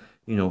mean,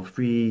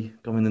 three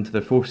coming into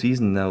their fourth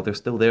season now, they're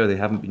still there. They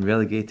haven't been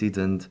relegated,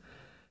 and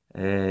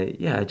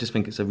I just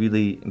think it's a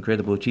really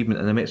incredible achievement.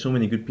 And I met so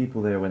many good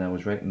people there when I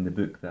was writing the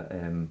book that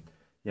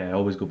I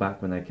always go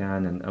back when I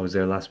can. And I was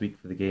there last week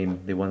for the game.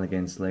 They won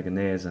against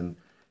Leganés, and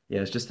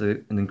it's just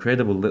an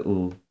incredible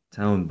little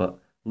town. But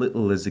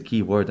little is the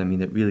key word. I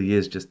mean, it really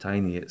is just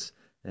tiny. It's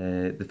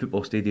the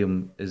football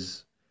stadium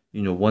is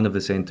one of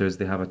the centres.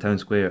 They have a town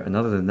square, and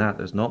other than that,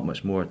 there's not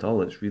much more at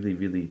all. It's really,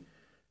 really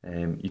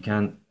you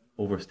can't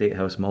overstate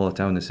how small a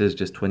town this is.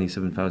 Just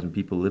 27,000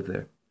 people live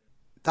there.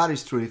 That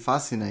is truly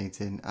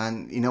fascinating,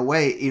 and in a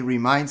way it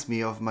reminds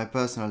me of my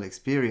personal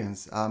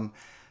experience.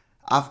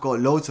 I've got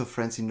loads of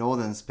friends in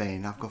northern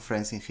Spain. I've got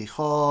friends in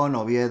Gijón,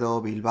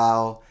 Oviedo,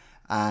 Bilbao,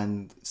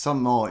 and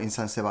some more in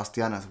San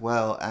Sebastián as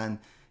well. And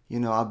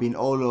I've been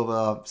all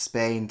over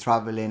Spain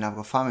traveling. I've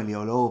got family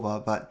all over,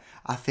 but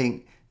I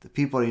think the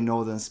people in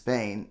northern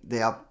Spain,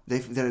 they're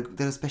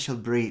a special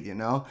breed.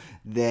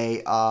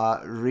 They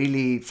are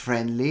really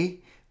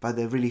friendly, but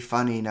they're really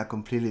funny in a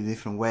completely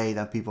different way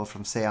than people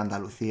from, say,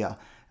 Andalusia.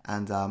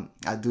 And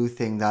I do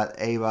think that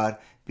Eibar,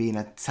 being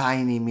a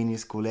tiny,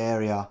 minuscule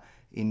area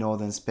in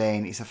northern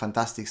Spain, is a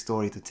fantastic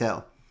story to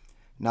tell.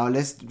 Now,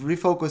 let's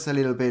refocus a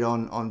little bit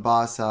on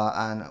Barca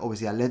and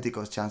obviously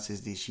Atletico's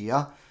chances this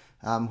year.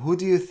 Who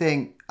do you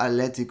think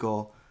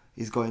Atletico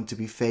is going to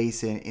be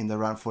facing in the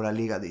run for La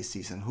Liga this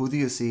season? Who do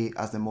you see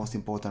as the most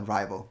important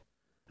rival?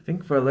 I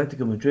think for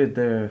Atletico Madrid,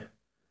 they're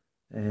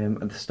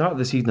at the start of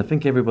the season, I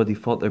think everybody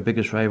thought their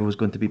biggest rival was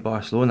going to be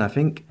Barcelona. I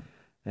think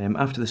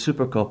after the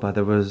Supercopa,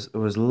 there was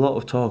a lot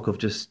of talk of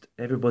just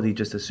everybody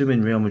just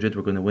assuming Real Madrid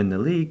were going to win the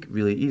league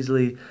really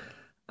easily.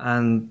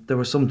 And there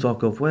was some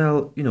talk of,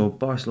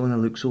 Barcelona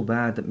looks so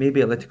bad that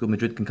maybe Atletico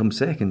Madrid can come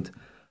second.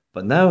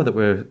 But now that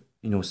we're,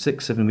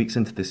 6-7 weeks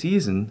into the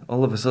season,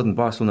 all of a sudden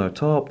Barcelona are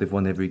top, they've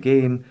won every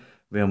game,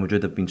 Real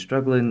Madrid have been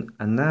struggling,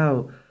 and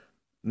now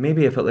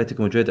maybe if Atletico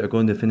Madrid are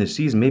going to finish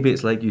season, maybe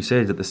it's like you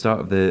said at the start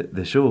of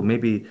the show,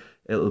 maybe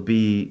it'll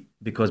be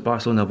because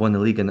Barcelona have won the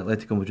league and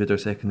Atletico Madrid are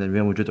second and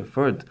Real Madrid are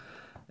third.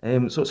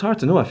 So it's hard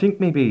to know. I think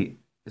maybe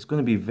it's going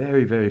to be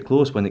very, very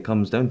close when it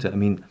comes down to it. I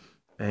mean,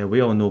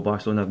 we all know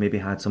Barcelona have maybe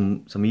had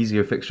some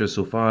easier fixtures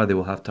so far. They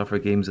will have tougher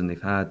games than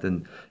they've had,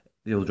 and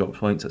they'll drop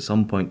points at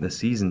some point this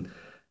season.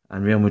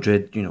 And Real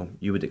Madrid,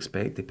 you would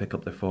expect they pick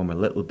up their form a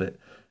little bit.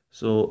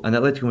 So, and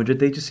Atletico Madrid,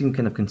 they just seem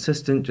kind of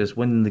consistent, just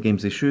winning the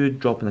games they should,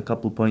 dropping a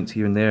couple of points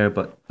here and there,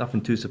 but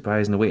nothing too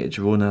surprising. Away at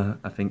Girona,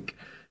 I think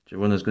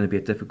Girona is going to be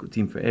a difficult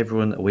team for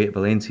everyone. Away at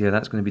Valencia,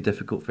 that's going to be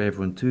difficult for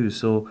everyone too.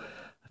 So,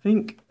 I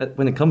think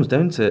when it comes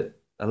down to it,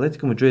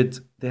 Atletico Madrid,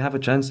 they have a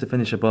chance to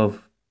finish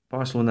above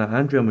Barcelona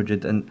and Real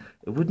Madrid, and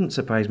it wouldn't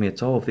surprise me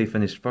at all if they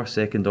finished first,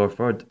 second or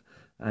third.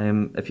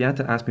 If you had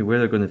to ask me where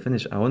they're going to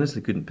finish, I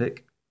honestly couldn't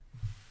pick.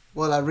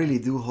 Well, I really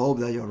do hope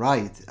that you're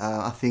right.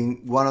 I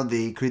think one of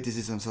the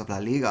criticisms of La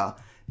Liga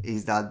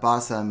is that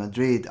Barca and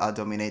Madrid are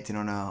dominating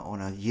on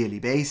a yearly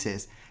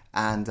basis,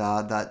 and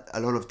that a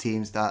lot of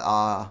teams that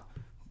are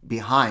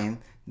behind,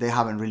 they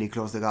haven't really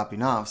closed the gap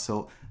enough.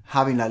 So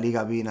having La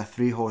Liga being a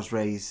 3-horse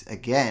race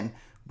again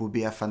would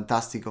be a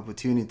fantastic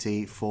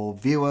opportunity for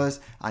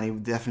viewers, and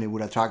it definitely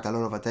would attract a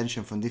lot of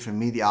attention from different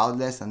media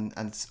outlets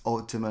and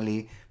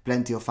ultimately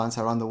plenty of fans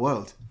around the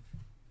world.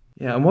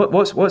 Yeah, and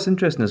what's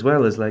interesting as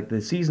well is like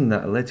the season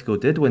that Atletico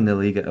did win the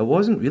Liga, it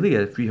wasn't really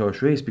a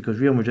 3-horse race because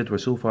Real Madrid were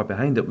so far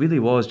behind. It really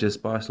was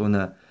just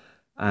Barcelona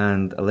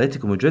and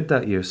Atletico Madrid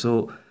that year.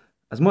 So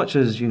as much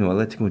as,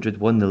 Atletico Madrid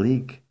won the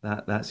league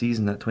that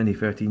season, that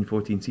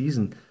 2013-14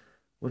 season,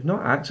 we've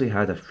not actually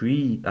had a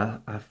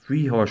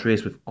 3-horse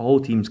race with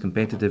all teams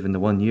competitive in the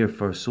 1 year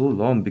for so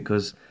long,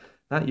 because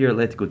that year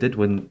Atletico did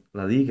win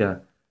La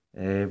Liga.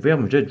 Real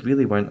Madrid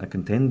really weren't a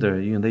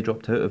contender. They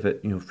dropped out of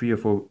it, 3 or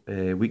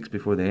 4 weeks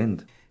before the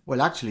end.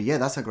 Well, actually, yeah,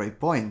 that's a great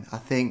point. I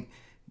think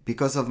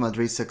because of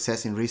Madrid's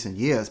success in recent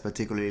years,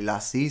 particularly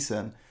last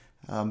season,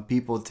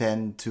 people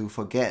tend to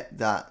forget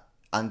that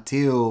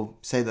until,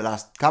 say, the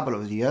last couple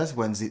of years,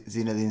 when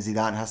Zinedine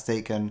Zidane has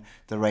taken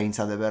the reins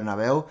at the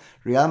Bernabeu,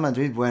 Real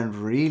Madrid weren't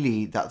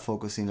really that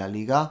focused in La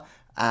Liga,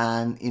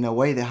 and in a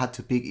way they had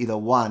to pick either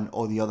one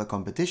or the other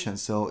competition.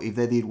 So if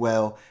they did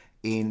well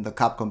in the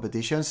cup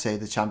competition, say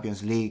the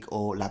Champions League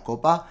or La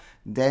Copa,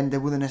 then they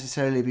wouldn't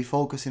necessarily be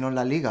focusing on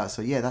La Liga.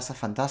 So yeah, that's a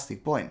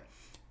fantastic point.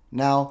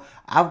 Now,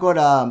 I've got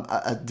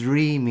a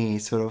dreamy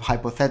sort of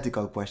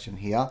hypothetical question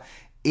here.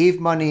 If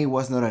money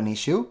was not an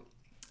issue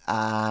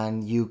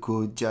and you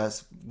could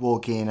just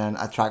walk in and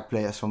attract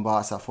players from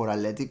Barca for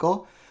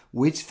Atletico,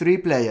 which 3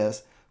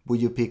 players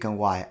would you pick and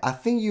why? I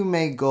think you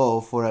may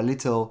go for a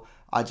little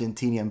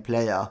Argentinian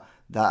player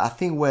that I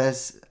think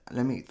was, I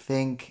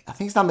think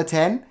it's number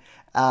 10.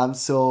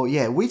 So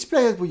yeah, which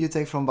players would you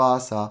take from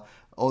Barca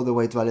all the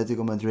way to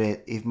Atletico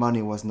Madrid if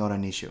money was not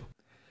an issue?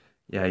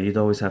 Yeah, you'd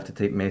always have to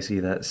take Messi.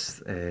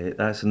 That's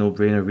a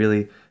no-brainer,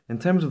 really. In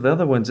terms of the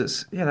other ones,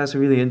 that's a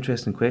really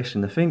interesting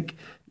question. I think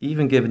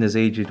even given his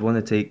age, you'd want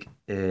to take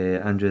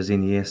Andres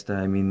Iniesta.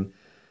 I mean,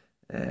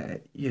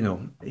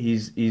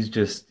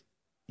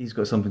 he's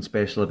got something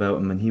special about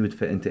him, and he would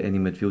fit into any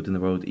midfield in the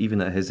world, even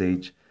at his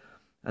age.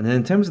 And then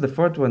in terms of the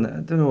third one,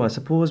 I don't know. I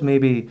suppose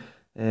maybe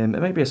it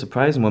might be a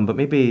surprising one, but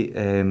maybe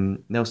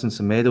Nelson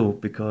Semedo,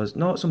 because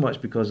not so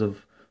much because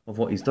of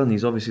what he's done.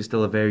 He's obviously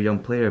still a very young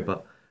player,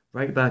 but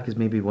right back is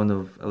maybe one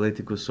of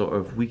Atletico's sort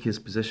of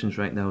weakest positions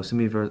right now.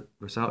 Simi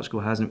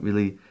Vrsaljko hasn't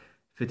really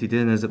fitted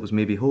in as it was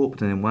maybe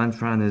hoped, and then Juan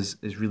Fran is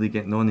really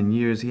getting on in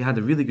years. He had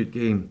a really good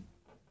game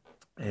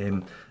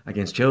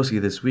against Chelsea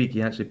this week.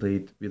 He actually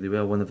played really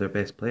well, one of their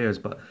best players,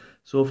 but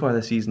so far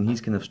this season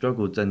he's kind of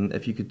struggled. And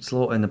if you could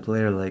slot in a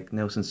player like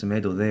Nelson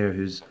Semedo there,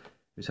 who's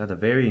had a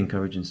very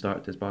encouraging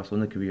start to his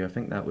Barcelona career, I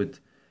think that would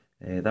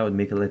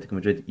make Atletico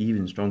Madrid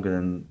even stronger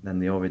than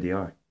they already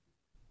are.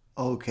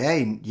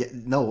 Okay, yeah,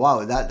 no,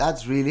 wow,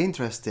 that's really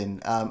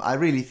interesting. I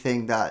really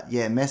think that,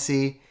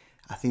 Messi,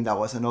 I think that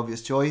was an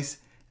obvious choice.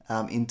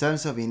 In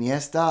terms of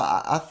Iniesta,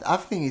 I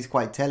think it's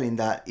quite telling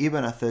that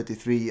even at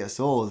 33 years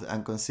old,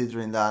 and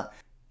considering that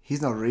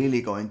he's not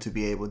really going to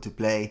be able to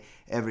play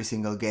every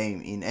single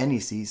game in any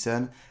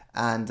season,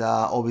 and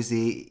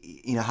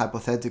obviously in a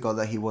hypothetical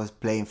that he was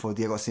playing for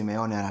Diego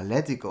Simeone and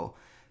Atletico,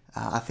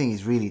 I think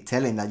it's really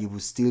telling that you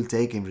would still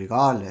take him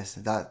regardless.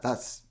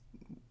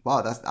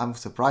 I'm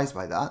surprised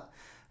by that.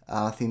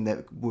 I think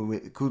that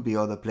it could be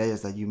other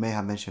players that you may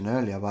have mentioned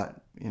earlier,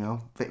 but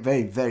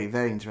very, very,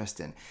 very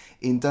interesting.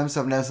 In terms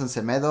of Nelson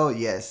Semedo,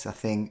 yes, I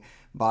think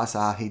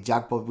Barca hit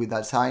jackpot with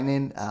that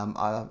signing.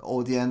 Our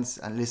audience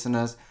and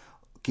listeners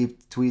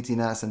keep tweeting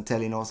us and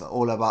telling us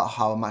all about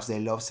how much they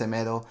love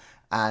Semedo.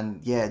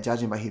 And yeah,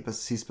 judging by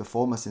his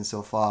performances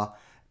so far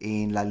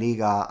in La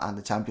Liga and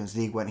the Champions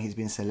League when he's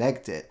been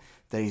selected,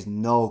 there is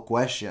no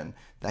question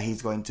that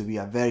he's going to be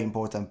a very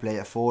important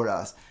player for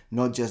us,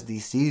 not just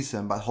this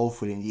season, but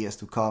hopefully in years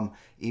to come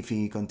if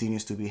he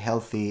continues to be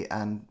healthy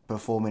and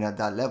performing at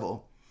that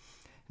level.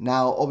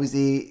 Now,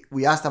 obviously,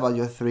 we asked about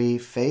your three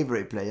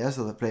favorite players,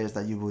 or the players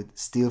that you would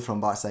steal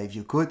from Barca if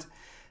you could.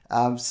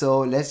 So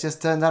let's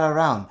just turn that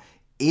around.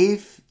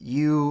 If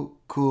you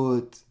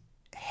could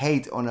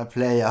hate on a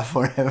player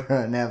forever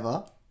and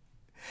ever,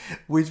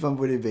 which one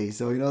would it be?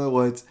 So in other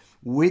words,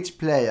 which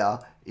player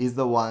is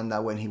the one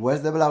that when he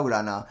wears the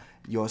Blaugrana,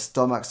 your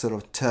stomach sort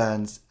of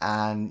turns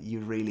and you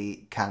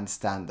really can't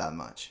stand that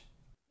much?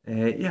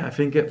 I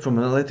think from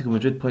an Atletico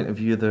Madrid point of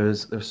view,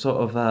 there's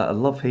sort of a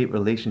love-hate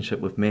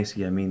relationship with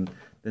Messi. I mean,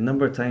 the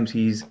number of times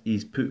he's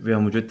put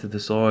Real Madrid to the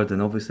sword,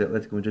 and obviously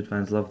Atletico Madrid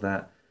fans love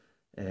that.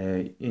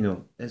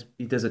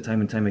 He does it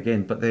time and time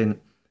again. But then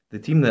the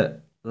team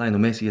that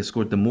Lionel Messi has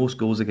scored the most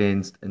goals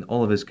against in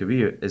all of his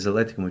career is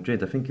Atletico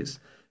Madrid. I think it's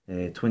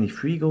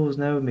 23 goals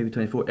now, maybe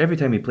 24. Every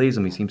time he plays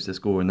them, he seems to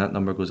score, and that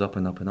number goes up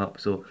and up and up.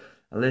 So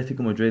Atletico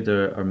Madrid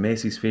are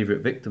Messi's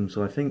favourite victim.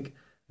 So I think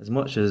as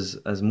much as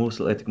most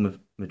Atletico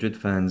Madrid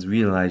fans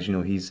realise,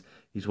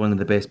 he's one of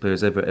the best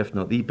players ever, if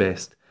not the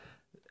best,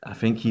 I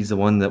think he's the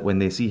one that when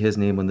they see his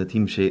name on the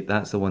team sheet,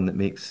 that's the one that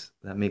makes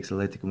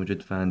Atletico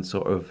Madrid fans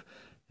sort of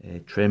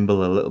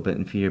tremble a little bit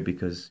in fear,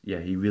 because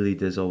he really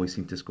does always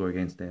seem to score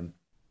against them.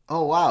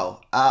 Oh wow,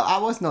 I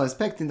was not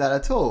expecting that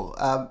at all.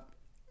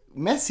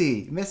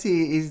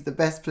 Messi is the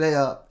best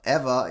player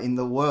ever in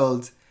the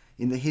world,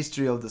 in the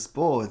history of the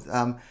sport.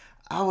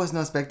 I was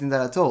not expecting that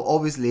at all.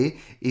 Obviously,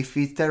 if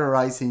he's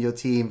terrorizing your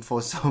team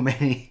for so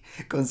many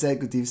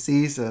consecutive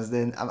seasons,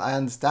 then I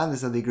understand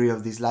there's a degree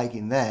of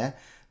disliking there.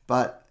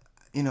 But,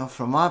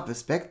 from our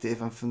perspective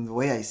and from the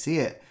way I see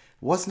it,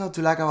 what's not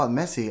to like about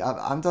Messi?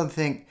 I don't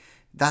think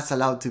that's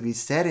allowed to be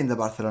said in the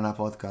Barcelona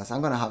podcast.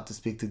 I'm going to have to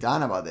speak to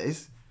Dan about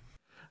this.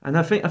 And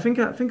I think a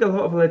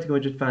lot of Atletico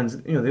Madrid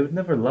fans, they would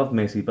never love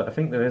Messi, but I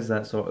think there is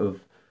that sort of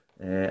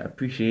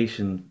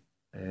appreciation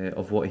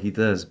of what he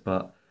does.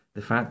 But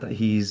the fact that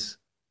he's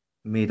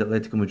made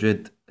Atletico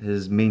Madrid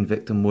his main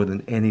victim more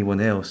than anyone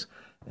else,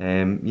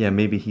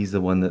 maybe he's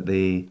the one that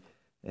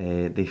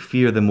they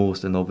fear the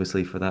most, and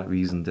obviously for that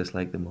reason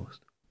dislike the most.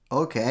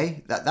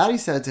 Okay, that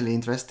is certainly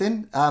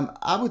interesting.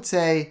 I would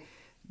say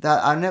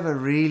that I never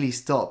really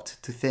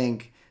stopped to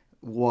think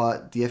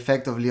what the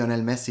effect of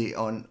Lionel Messi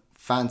on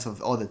fans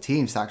of other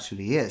teams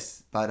actually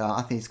is. But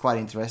I think it's quite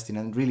interesting,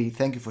 and really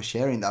thank you for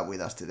sharing that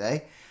with us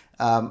today.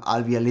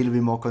 I'll be a little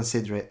bit more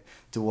considerate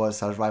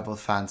towards our rival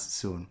fans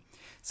soon.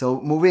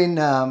 So moving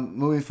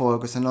forward,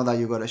 because I know that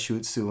you got to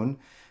shoot soon,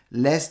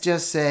 let's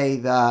just say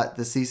that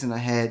the season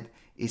ahead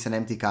is an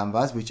empty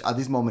canvas, which at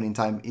this moment in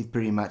time it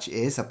pretty much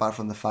is, apart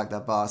from the fact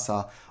that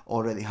Barca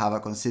already have a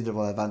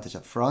considerable advantage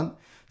up front.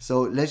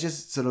 So let's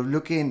just sort of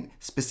looking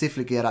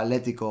specifically at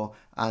Atletico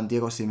and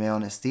Diego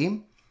Simeone's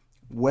team.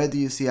 Where do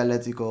you see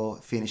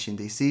Atletico finishing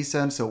this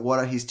season? So what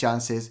are his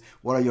chances?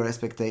 What are your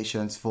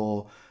expectations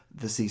for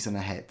the season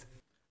ahead?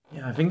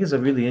 Yeah, I think it's a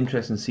really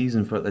interesting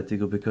season for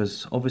Atletico,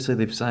 because obviously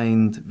they've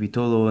signed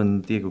Vitolo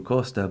and Diego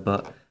Costa,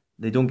 but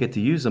they don't get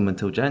to use them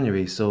until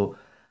January. So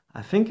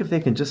I think if they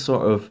can just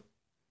sort of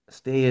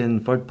stay in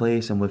third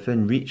place and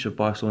within reach of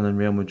Barcelona and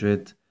Real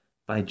Madrid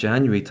by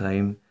January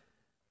time,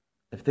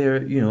 if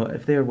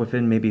they're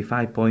within maybe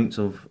 5 points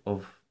of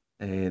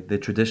the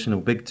traditional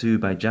big two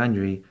by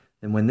January,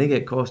 then when they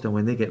get Costa and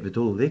when they get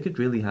Vidal, they could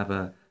really have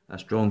a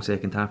strong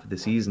second half of the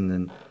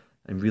season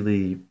and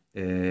really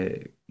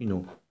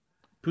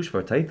push for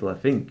a title. I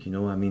think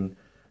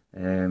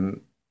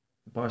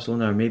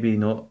Barcelona are maybe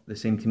not the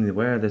same team they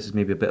were. This is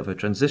maybe a bit of a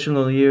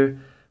transitional year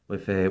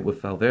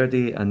with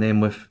Valverde, and then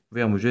with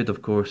Real Madrid,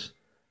 of course.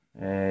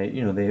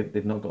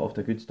 They've not got off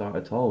to a good start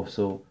at all.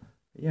 So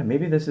yeah,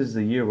 maybe this is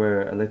the year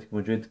where Atletico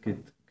Madrid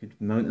could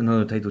mount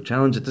another title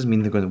challenge. It doesn't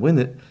mean they're going to win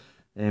it,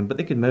 but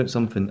they could mount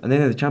something. And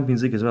then in the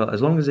Champions League as well,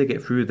 as long as they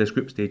get through this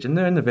group stage, and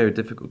they're in a very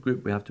difficult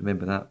group, we have to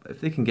remember that. But if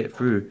they can get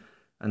through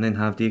and then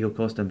have Diego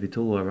Costa and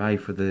Vitolo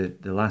arrive for the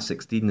last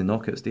 16, the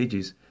knockout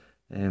stages,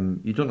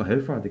 you don't know how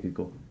far they could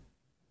go.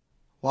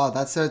 Wow,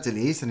 that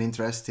certainly is an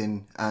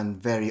interesting and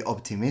very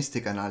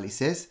optimistic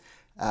analysis.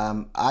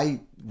 I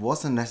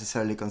wasn't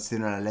necessarily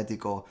considering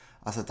Atletico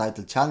as a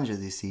title challenger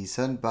this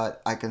season,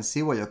 but I can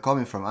see where you're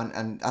coming from.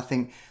 And I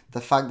think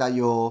the fact that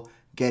you're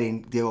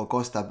getting Diego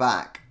Costa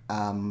back,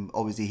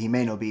 obviously he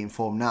may not be in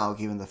form now,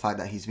 given the fact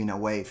that he's been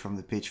away from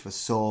the pitch for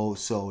so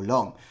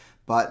long.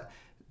 But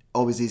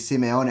obviously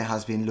Simeone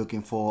has been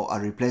looking for a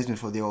replacement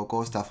for Diego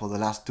Costa for the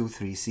last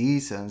 2-3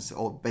 seasons,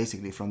 or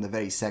basically from the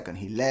very second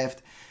he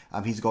left.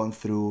 He's gone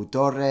through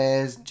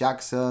Torres,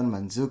 Jackson,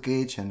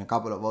 Mandzukic, and a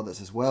couple of others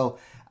as well,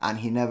 and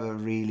he never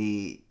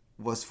really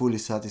was fully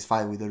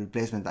satisfied with the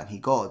replacement that he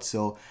got.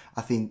 So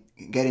I think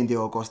getting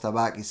Diego Costa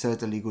back is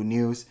certainly good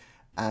news,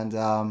 and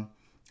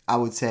I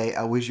would say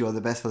I wish you all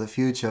the best for the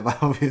future,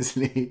 but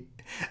obviously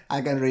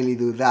I can't really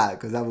do that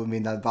because that would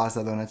mean that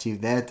Barca don't achieve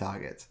their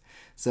targets.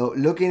 So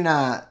looking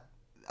at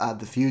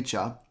the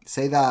future,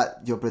 say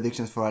that your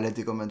predictions for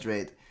Atletico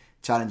Madrid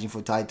challenging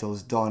for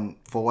titles don't,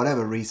 for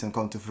whatever reason,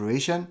 come to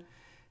fruition,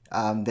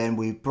 then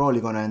we're probably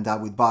going to end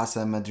up with Barca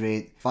and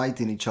Madrid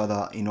fighting each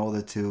other in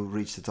order to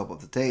reach the top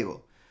of the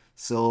table.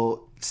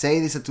 So say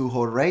this is a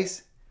 2-horse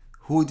race,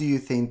 who do you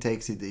think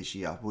takes it this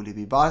year? Will it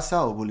be Barca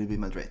or will it be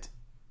Madrid?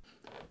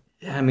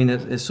 Yeah, I mean,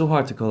 it's so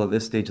hard to call at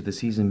this stage of the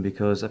season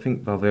because I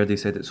think Valverde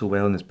said it so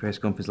well in his press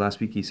conference last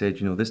week. He said,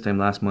 this time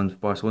last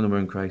month, Barcelona were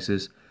in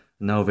crisis,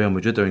 and now Real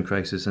Madrid are in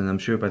crisis, and I'm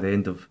sure by the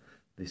end of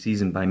the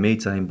season, by May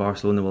time,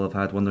 Barcelona will have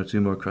had 1 or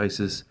 2 more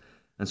crises,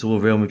 and so will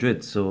Real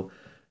Madrid. So,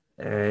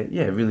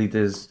 it really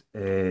does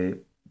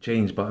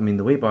change. But I mean,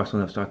 the way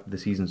Barcelona have started the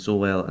season so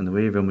well, and the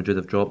way Real Madrid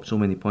have dropped so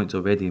many points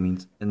already, I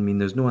mean,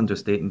 there's no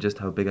understating just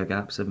how big a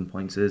gap 7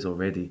 points is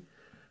already.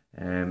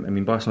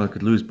 Barcelona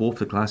could lose both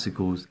the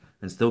Clásicos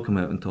and still come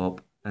out on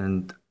top,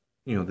 and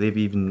they've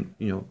even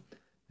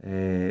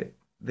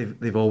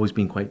they've always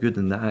been quite good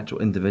in the actual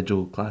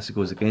individual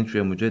Clásicos against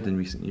Real Madrid in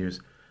recent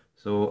years.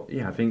 So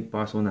yeah, I think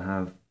Barcelona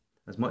have,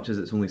 as much as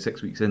it's only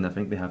 6 weeks in, I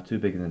think they have too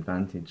big an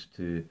advantage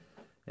to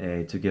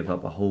give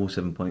up a whole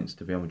 7 points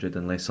to Real Madrid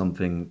unless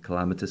something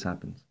calamitous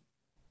happens.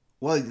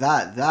 Well,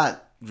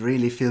 that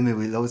really filled me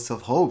with loads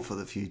of hope for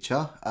the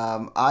future.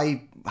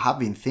 I have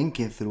been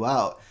thinking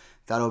throughout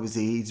that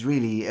obviously it's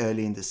really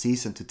early in the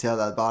season to tell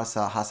that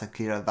Barca has a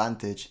clear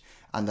advantage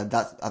and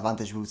that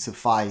advantage would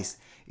suffice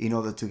in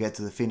order to get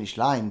to the finish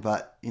line.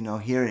 But,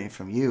 hearing it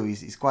from you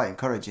is quite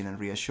encouraging and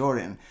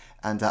reassuring.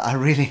 And I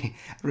really,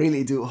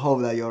 really do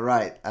hope that you're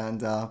right.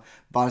 And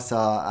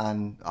Barca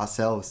and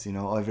ourselves,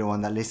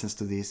 everyone that listens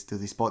to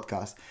this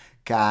podcast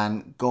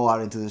can go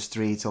out into the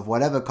streets of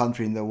whatever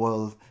country in the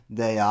world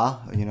they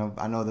are.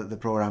 I know that the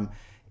program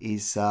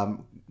is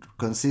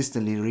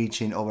consistently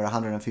reaching over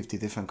 150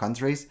 different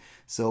countries.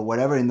 So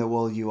wherever in the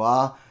world you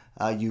are,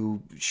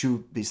 you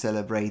should be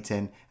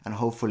celebrating, and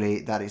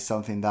hopefully that is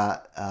something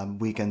that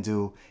we can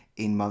do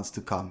in months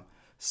to come.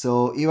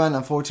 So Euan,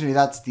 unfortunately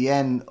that's the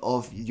end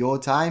of your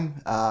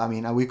time.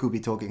 We could be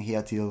talking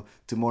here till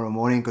tomorrow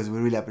morning because we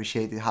really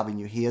appreciated having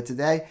you here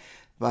today,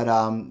 but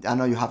I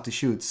know you have to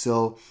shoot.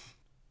 So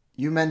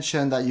you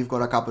mentioned that you've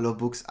got a couple of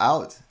books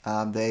out.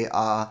 They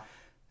are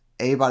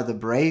Eibar the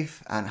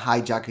Brave and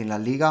Hijacking La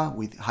Liga,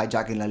 with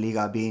Hijacking La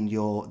Liga being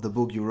the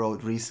book you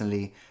wrote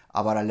recently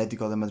about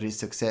Atletico de Madrid's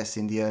success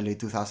in the early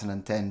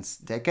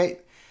 2010s decade.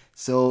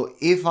 So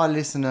if our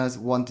listeners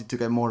wanted to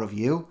get more of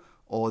you,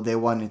 or they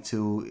wanted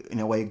to, in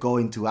a way, go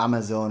into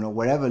Amazon or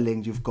wherever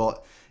link you've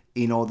got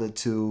in order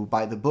to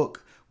buy the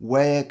book,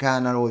 where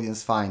can our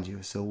audience find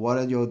you? So what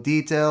are your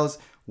details?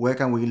 Where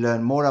can we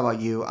learn more about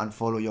you and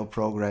follow your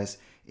progress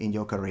in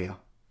your career?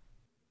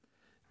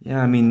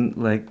 Yeah,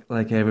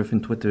 like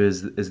everything, Twitter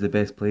is the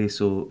best place.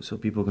 So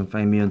people can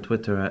find me on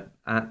Twitter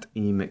at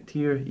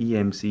EMcTear,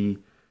 EMCTEAR.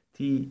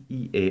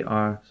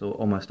 So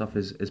all my stuff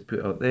is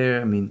put out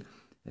there.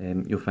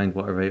 You'll find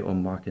what I write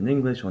on Mark in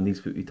English on These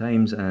Footy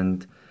Times,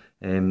 and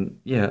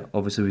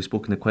obviously we've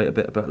spoken quite a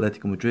bit about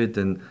Atletico Madrid,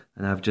 and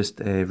I've just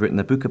written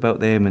a book about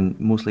them, and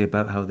mostly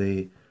about how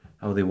they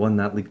won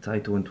that league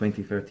title in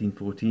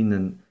 2013-14,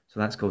 and so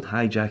that's called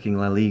Hijacking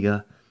La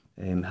Liga.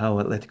 How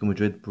Atletico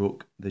Madrid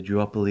broke the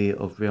duopoly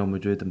of Real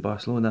Madrid and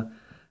Barcelona.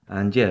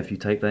 And yeah, if you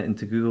type that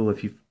into Google,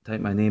 if you type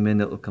my name in,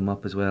 it'll come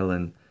up as well.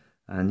 And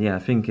And yeah, I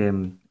think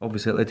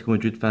obviously Atletico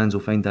Madrid fans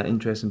will find that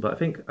interesting, but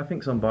I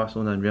think some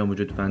Barcelona and Real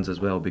Madrid fans as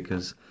well,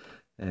 because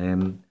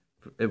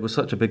it was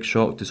such a big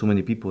shock to so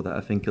many people that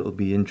I think it'll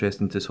be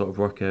interesting to sort of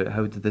work out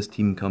how did this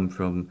team come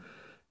from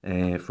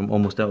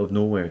almost out of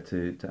nowhere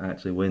to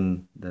actually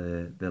win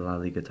the La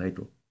Liga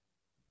title.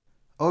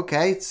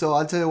 Okay, so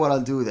I'll tell you what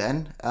I'll do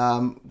then.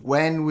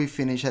 When we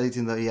finish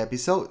editing the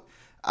episode,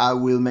 I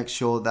will make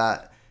sure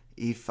that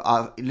if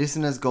our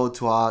listeners go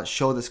to our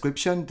show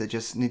description, they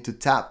just need to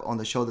tap on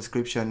the show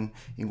description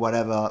in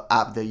whatever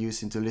app they're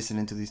using to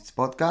listen to this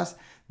podcast.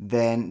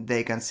 Then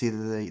they can see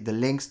the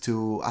links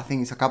to, I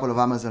think it's a couple of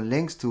Amazon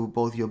links to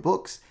both your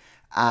books.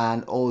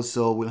 And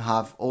also we'll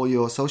have all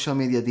your social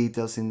media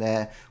details in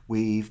there.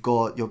 We've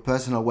got your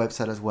personal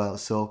website as well.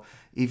 So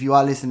if you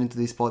are listening to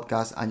this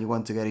podcast and you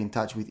want to get in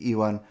touch with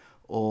Euan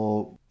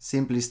or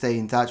simply stay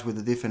in touch with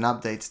the different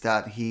updates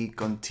that he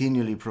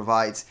continually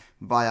provides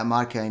via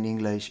Marca in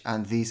English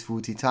and These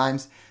Footy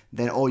Times,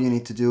 then all you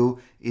need to do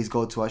is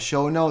go to our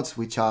show notes,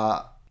 which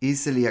are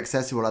easily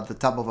accessible at the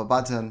top of a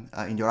button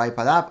in your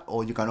iPad app,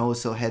 or you can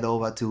also head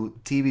over to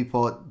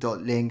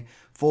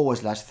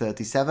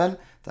tbpod.link/37.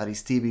 That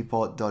is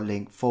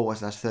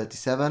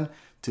tbpod.link/37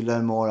 to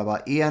learn more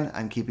about Euan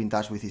and keep in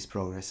touch with his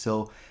progress.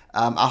 So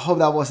I hope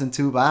that wasn't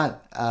too bad.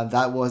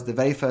 That was the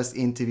very first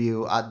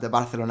interview at the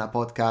Barcelona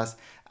podcast,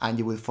 and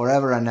you will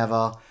forever and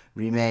ever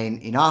remain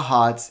in our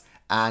hearts,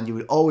 and you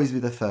will always be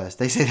the first.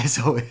 They say there's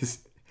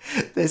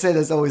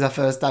always a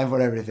first time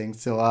for everything.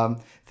 So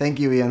thank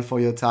you, Euan,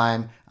 for your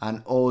time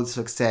and all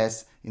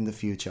success in the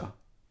future.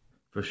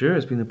 For sure,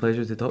 it's been a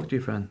pleasure to talk to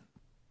you, Fran.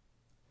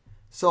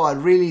 So I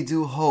really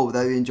do hope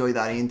that you enjoyed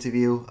that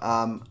interview.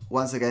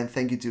 Once again,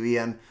 thank you to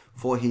Euan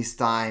for his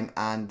time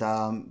and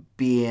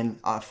being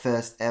our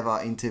first ever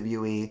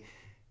interviewee.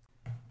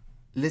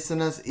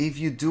 Listeners, if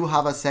you do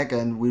have a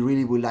second, we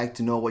really would like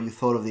to know what you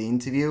thought of the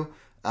interview.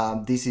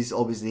 This is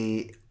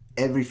obviously,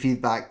 every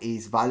feedback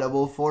is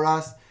valuable for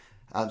us.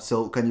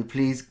 So can you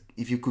please,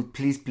 if you could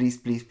please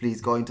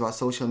go into our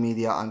social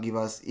media and give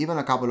us even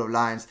a couple of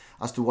lines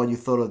as to what you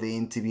thought of the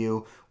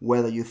interview,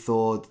 whether you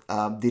thought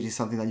this is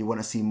something that you want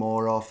to see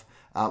more of.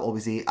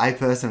 Obviously, I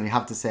personally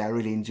have to say I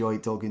really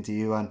enjoyed talking to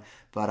you,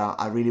 but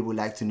I really would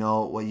like to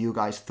know what you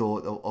guys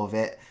thought of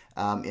it.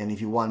 And if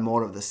you want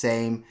more of the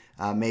same,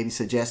 maybe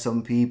suggest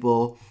some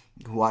people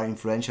who are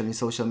influential in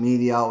social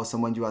media or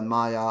someone you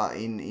admire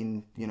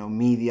in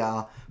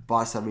media,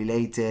 Barca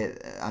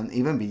related, and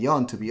even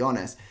beyond, to be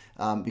honest.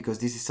 Because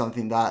this is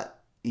something that,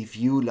 if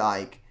you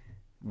like,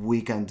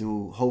 we can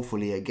do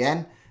hopefully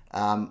again.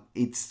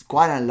 It's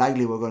quite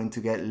unlikely we're going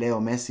to get Leo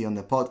Messi on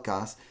the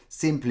podcast,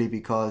 simply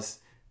because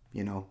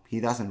he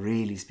doesn't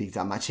really speak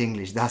that much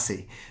English, does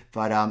he?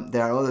 But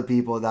there are other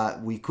people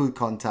that we could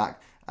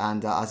contact,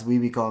 and as we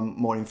become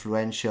more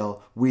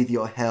influential with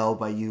your help,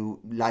 by you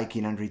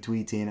liking and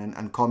retweeting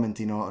and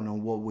commenting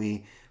on what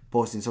we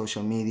post in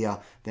social media,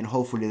 then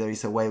hopefully there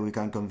is a way we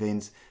can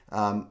convince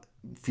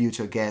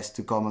future guests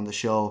to come on the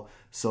show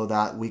so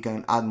that we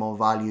can add more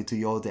value to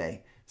your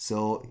day.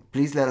 So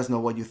please let us know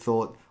what you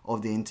thought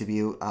of the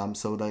interview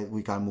so that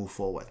we can move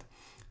forward.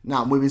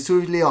 Now, moving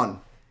swiftly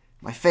on,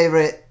 my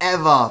favorite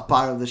ever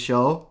part of the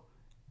show,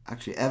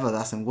 actually ever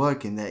doesn't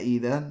work in there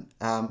either,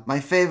 my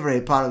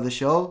favorite part of the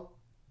show,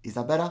 is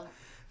that better?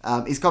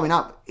 Is coming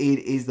up. It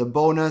is the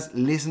bonus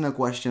listener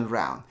question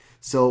round.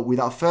 So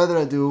without further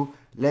ado,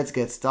 let's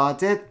get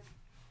started.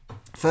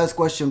 First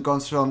question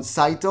comes from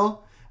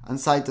Saito. And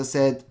Saito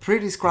said,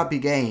 pretty scrappy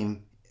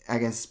game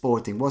against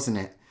Sporting, wasn't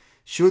it?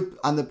 Should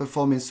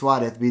underperforming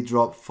Suarez be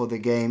dropped for the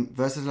game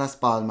versus Las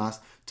Palmas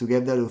to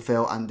give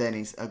Deulofeu and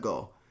Dennis a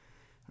go?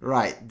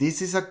 Right,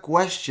 this is a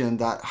question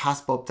that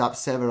has popped up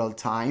several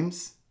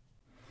times.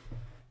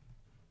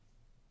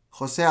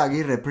 Jose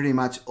Aguirre pretty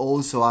much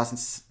also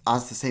asked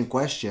the same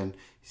question.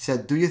 He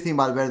said, do you think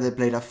Valverde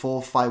played a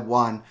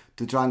 4-5-1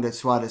 to try and get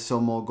Suarez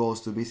some more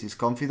goals to boost his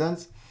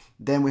confidence?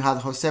 Then we had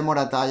Jose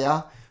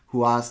Morataya,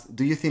 who asked,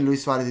 do you think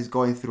Luis Suarez is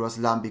going through a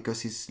slump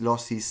because he's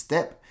lost his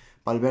step,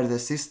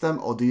 Valverde's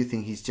system, or do you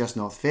think he's just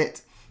not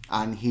fit?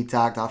 And he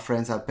tagged our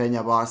friends at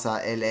Peña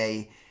Barça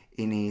LA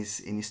in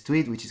his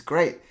tweet, which is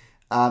great.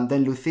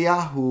 Then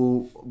Lucia,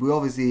 who we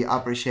obviously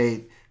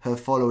appreciate her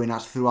following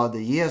us throughout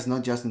the years,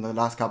 not just in the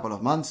last couple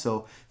of months.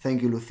 So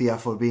thank you, Lucia,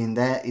 for being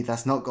there. It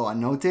has not gone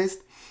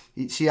unnoticed.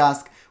 She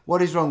asked,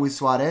 what is wrong with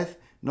Suarez?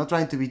 Not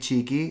trying to be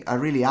cheeky, I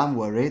really am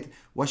worried.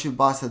 What should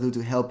Barca do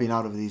to help him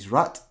out of this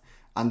rut?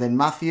 And then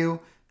Matthew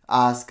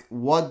asked,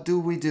 what do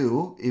we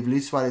do if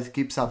Luis Suarez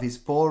keeps up his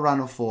poor run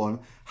of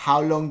form?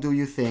 How long do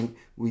you think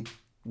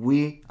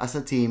we as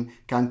a team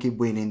can keep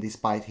winning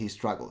despite his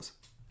struggles?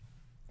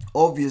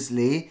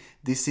 Obviously,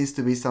 this seems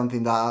to be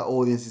something that our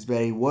audience is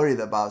very worried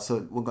about, so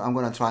I'm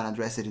going to try and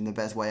address it in the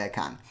best way I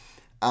can.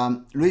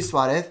 Luis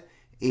Suarez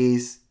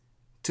is,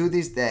 to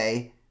this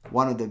day,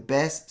 one of the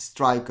best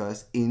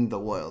strikers in the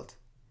world.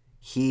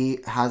 He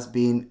has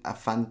been a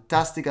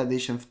fantastic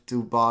addition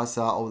to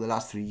Barca over the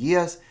last 3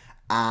 years,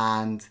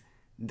 and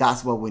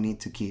that's what we need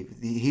to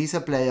keep. He's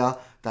a player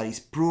that is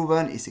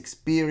proven, is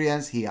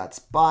experienced, he adds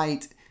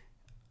bite,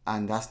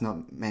 and that's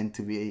not meant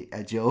to be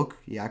a joke.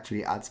 He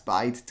actually adds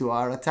bite to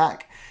our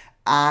attack.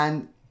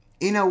 And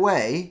in a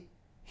way,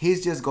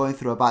 he's just going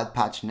through a bad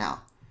patch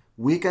now.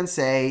 We can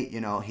say,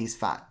 he's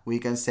fat. We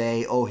can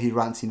say, oh, he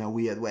runs in a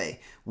weird way.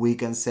 We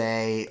can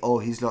say, oh,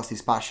 he's lost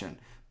his passion.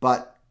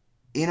 But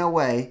in a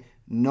way,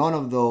 none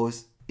of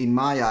those, in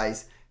my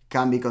eyes,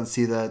 can be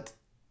considered,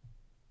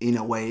 in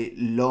a way,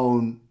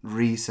 lone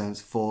reasons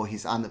for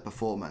his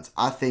underperformance.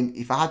 I think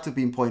if I had to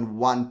pinpoint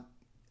one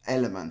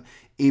element,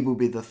 it would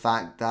be the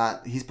fact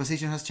that his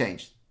position has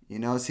changed.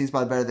 Since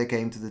Valverde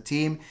came to the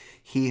team,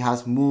 he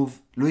has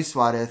moved Luis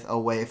Suarez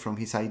away from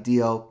his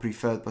ideal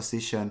preferred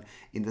position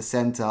in the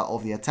center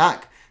of the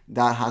attack.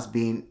 That has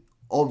been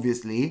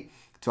obviously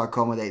to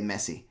accommodate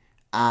Messi.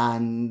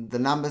 And the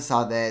numbers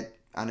are there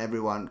and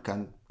everyone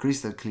can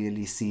crystal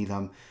clearly see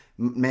them.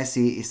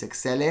 Messi is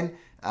excelling,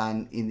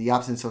 and in the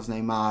absence of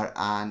Neymar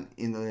and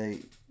in the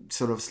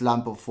sort of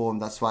slump of form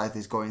that Suarez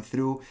is going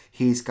through,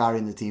 he's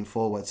carrying the team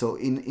forward. So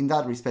in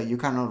that respect, you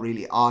cannot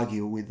really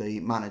argue with the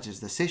manager's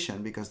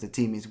decision because the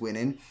team is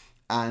winning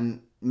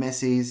and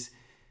Messi's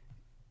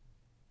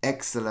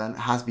excellence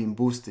has been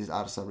boosted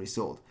as a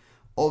result.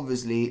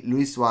 Obviously,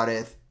 Luis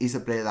Suarez is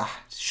a player that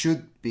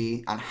should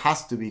be and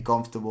has to be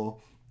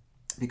comfortable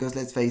because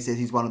let's face it,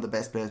 he's one of the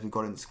best players we've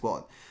got in the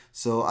squad.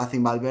 So I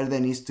think Valverde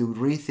needs to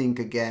rethink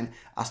again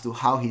as to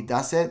how he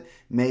does it.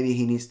 Maybe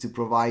he needs to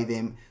provide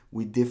him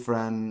with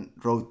different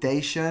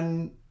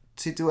rotation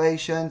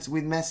situations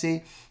with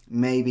Messi.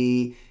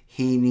 Maybe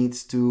he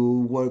needs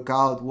to work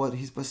out what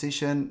his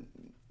position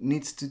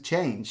needs to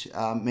change.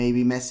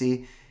 Maybe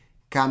Messi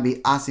can be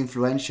as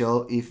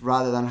influential if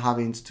rather than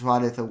having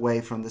Suarez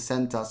away from the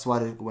center,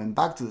 Suarez went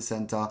back to the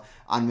center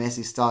and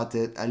Messi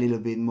started a little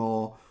bit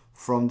more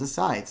from the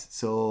sides.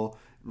 So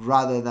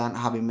rather than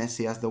having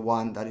Messi as the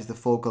one that is the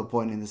focal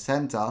point in the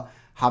center,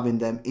 having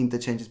them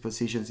interchange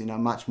positions in a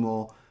much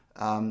more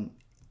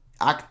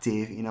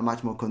active, in a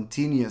much more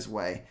continuous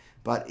way.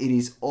 But it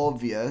is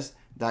obvious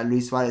that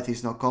Luis Suarez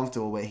is not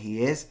comfortable where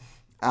he is.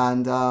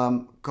 And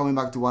coming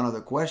back to one of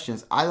the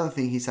questions, I don't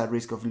think he's at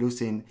risk of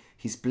losing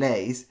his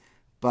place,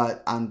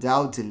 but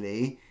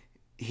undoubtedly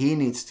he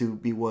needs to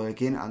be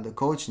working and the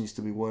coach needs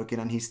to be working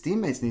and his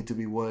teammates need to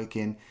be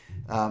working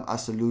a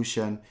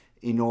solution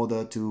in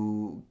order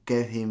to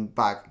get him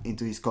back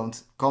into his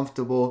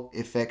comfortable,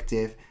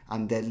 effective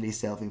and deadly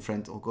self in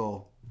front of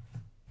goal.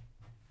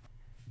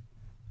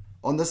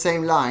 On the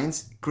same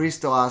lines,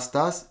 Christo asked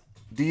us,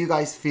 do you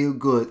guys feel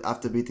good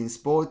after beating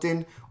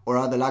Sporting or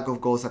are the lack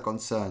of goals a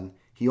concern?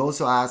 He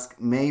also asked,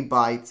 may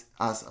bite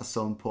us at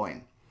some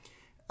point.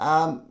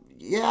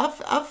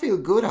 I feel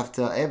good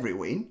after every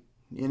win.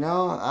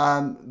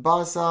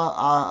 Barca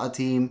are a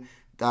team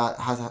that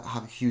have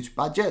a huge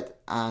budget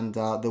and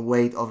the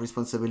weight of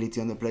responsibility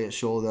on the players'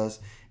 shoulders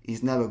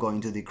is never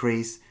going to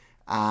decrease.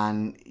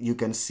 And you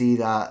can see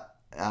that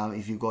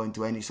if you go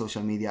into any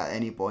social media at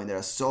any point, there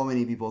are so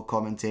many people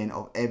commenting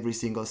of every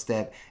single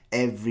step,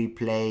 every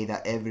play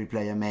that every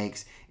player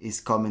makes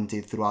is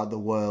commented throughout the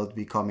world,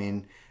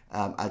 becoming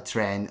a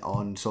trend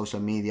on social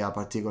media,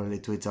 particularly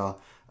Twitter,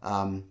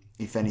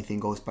 if anything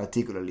goes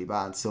particularly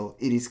bad. So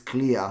it is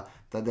clear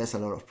that there's a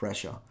lot of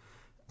pressure.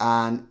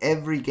 And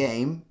every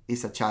game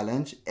is a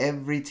challenge.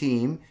 Every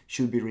team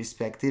should be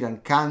respected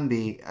and can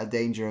be a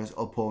dangerous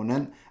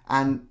opponent.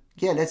 And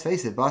yeah, let's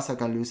face it, Barca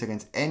can lose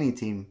against any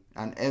team.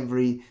 And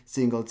every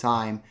single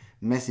time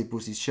Messi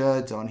puts his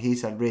shirt on,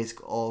 he's at risk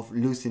of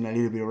losing a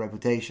little bit of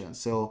reputation.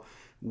 So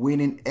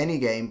winning any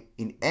game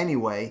in any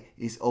way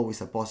is always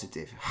a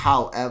positive.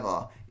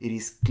 However, it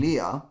is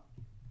clear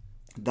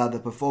that the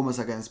performance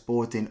against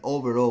Sporting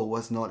overall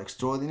was not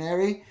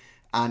extraordinary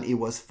and it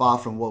was far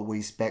from what we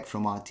expect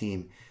from our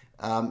team.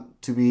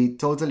 To be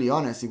totally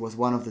honest, it was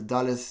one of the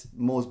dullest,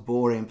 most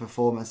boring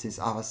performances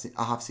I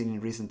have seen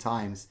in recent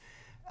times.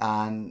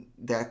 And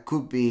that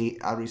could be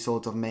a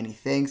result of many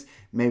things.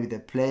 Maybe the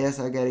players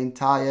are getting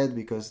tired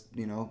because,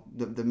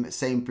 the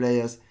same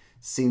players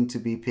seem to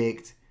be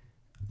picked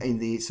in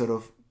the sort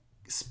of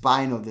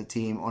spine of the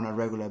team on a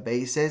regular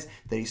basis.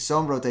 There is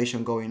some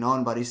rotation going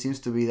on, but it seems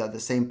to be that the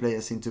same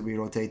players seem to be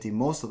rotating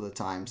most of the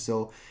time.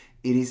 So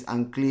it is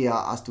unclear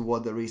as to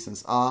what the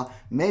reasons are.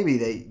 Maybe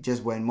they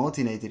just weren't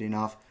motivated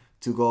enough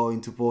to go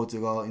into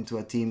Portugal, into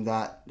a team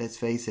that, let's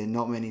face it,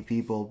 not many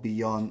people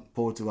beyond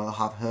Portugal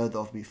have heard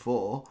of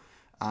before.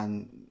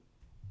 And,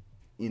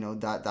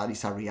 that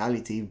is a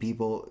reality.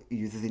 People,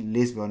 you think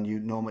Lisbon, you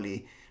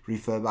normally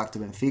refer back to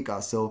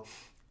Benfica. So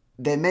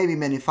there may be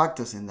many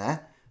factors in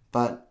there,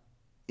 but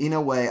in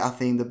a way, I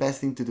think the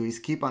best thing to do is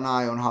keep an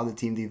eye on how the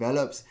team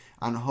develops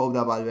and hope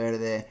that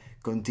Valverde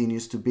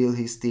continues to build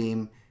his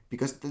team.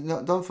 Because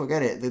don't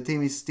forget it, the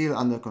team is still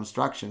under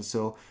construction.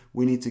 So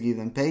we need to give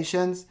them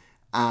patience.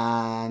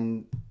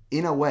 And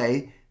in a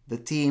way, the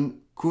team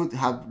could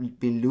have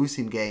been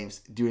losing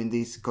games during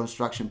this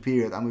construction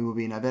period and we will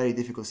be in a very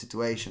difficult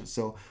situation.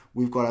 So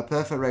we've got a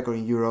perfect record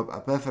in Europe,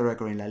 a perfect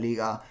record in La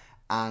Liga,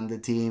 and the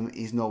team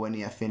is nowhere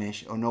near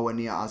finished or nowhere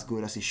near as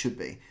good as it should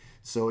be.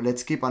 So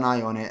let's keep an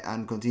eye on it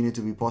and continue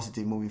to be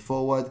positive moving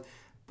forward,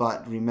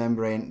 but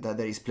remembering that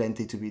there is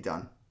plenty to be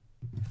done.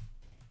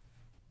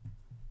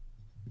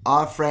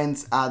 Our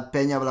friends at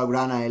Peña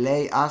Blaugrana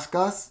LA ask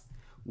us,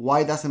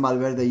 why doesn't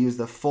Valverde use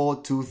the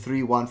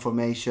 4-2-3-1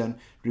 formation,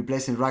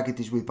 replacing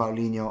Rakitic with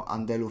Paulinho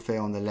and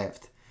Deulofeu on the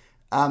left?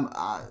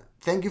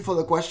 Thank you for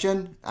the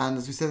question. And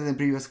as we said in the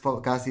previous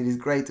podcast, it is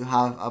great to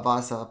have a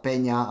Barca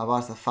Peña, a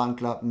Barca fan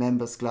club,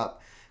 members club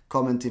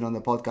commenting on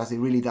the podcast. It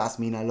really does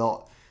mean a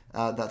lot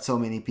that so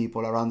many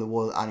people around the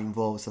world are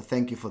involved. So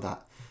thank you for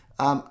that.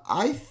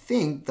 I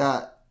think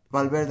that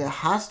Valverde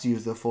has to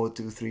use the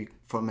 4-2-3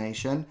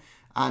 formation,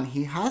 and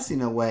he has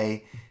in a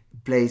way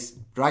placed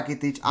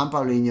Rakitic and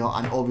Paulinho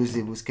and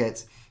obviously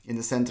Busquets in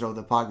the center of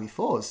the park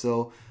before.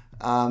 So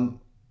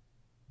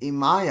in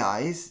my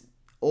eyes,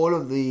 all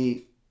of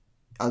the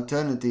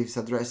alternatives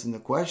addressing the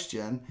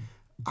question,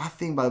 I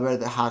think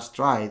Valverde has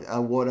tried.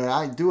 What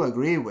I do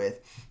agree with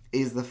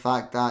is the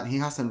fact that he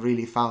hasn't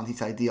really found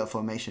his ideal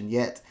formation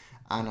yet.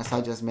 And as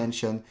I just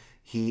mentioned,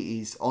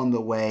 he is on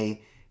the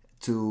way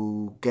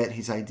to get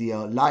his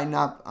ideal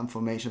lineup and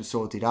formation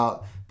sorted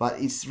out. But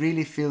it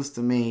really feels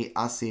to me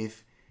as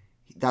if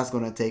that's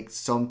going to take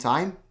some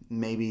time,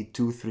 maybe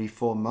 2, 3,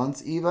 4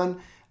 months even.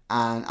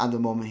 And at the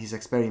moment he's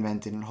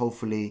experimenting, and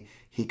hopefully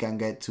he can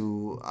get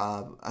to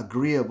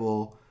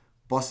agreeable,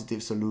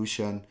 positive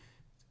solution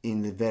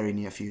in the very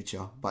near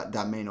future. But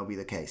that may not be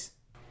the case.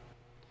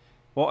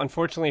 Well,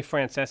 unfortunately,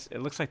 Frances,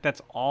 it looks like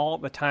that's all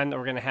the time that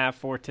we're going to have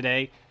for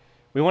today.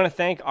 We want to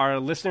thank our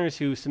listeners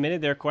who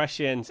submitted their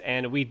questions,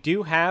 and we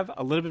do have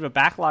a little bit of a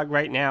backlog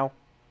right now.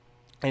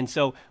 And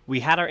so we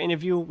had our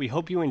interview. We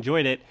hope you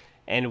enjoyed it,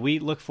 and we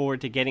look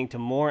forward to getting to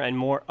more and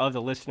more of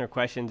the listener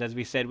questions. As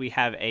we said, we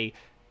have a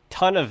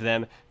ton of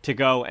them to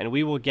go, and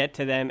we will get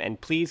to them. And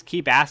please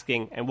keep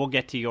asking, and we'll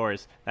get to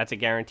yours. That's a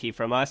guarantee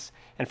from us.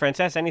 And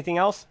Frances, anything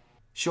else?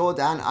 Sure,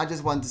 Dan. I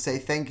just want to say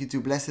thank you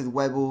to Blessed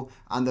Webu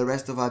and the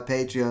rest of our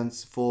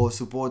Patreons for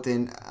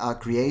supporting our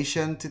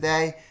creation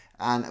today.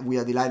 And we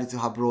are delighted to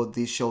have brought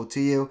this show to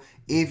you.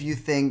 If you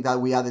think that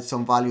we added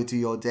some value to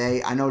your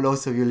day, I know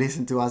lots of you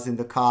listen to us in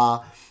the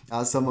car.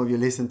 Some of you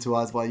listen to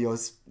us while you're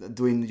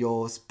doing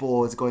your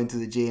sports, going to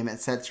the gym,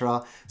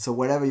 etc. So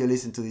wherever you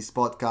listen to this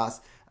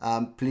podcast,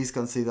 please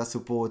consider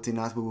supporting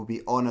us. We will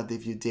be honored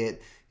if you did.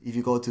 If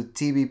you go to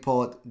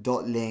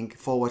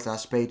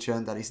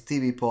tbpod.link/Patreon, that is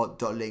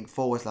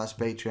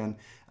tbpod.link/Patreon,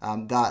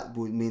 that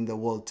would mean the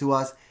world to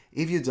us.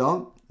 If you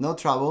don't, no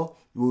trouble.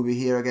 We'll be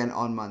here again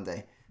on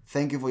Monday.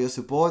 Thank you for your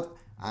support,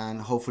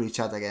 and hopefully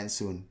chat again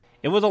soon.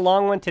 It was a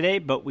long one today,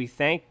 but we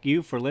thank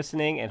you for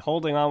listening and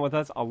holding on with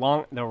us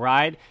along the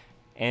ride,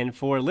 and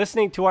for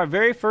listening to our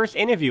very first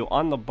interview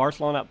on the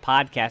Barcelona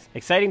podcast.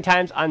 Exciting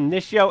times on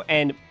this show,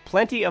 and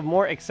plenty of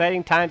more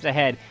exciting times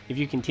ahead if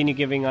you continue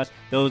giving us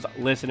those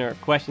listener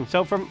questions.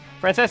 So from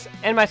Frances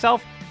and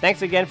myself,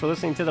 thanks again for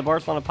listening to the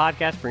Barcelona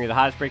podcast, bringing you the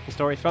hottest breaking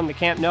stories from the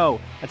Camp Nou.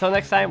 Until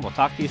next time, we'll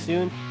talk to you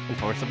soon, and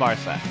Forza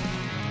Barça.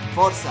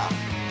 Forza!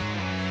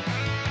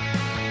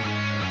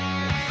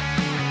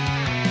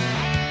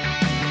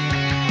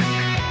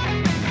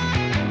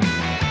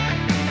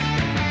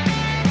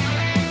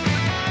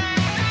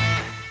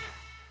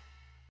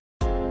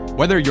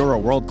 Whether you're a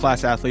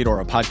world-class athlete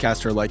or a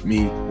podcaster like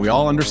me, we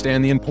all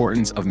understand the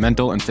importance of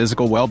mental and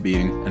physical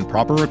well-being and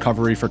proper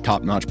recovery for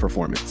top-notch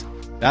performance.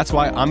 That's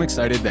why I'm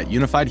excited that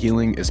Unified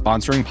Healing is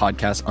sponsoring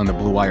podcasts on the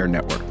Blue Wire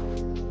Network.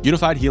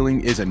 Unified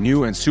Healing is a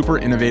new and super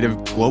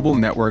innovative global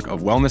network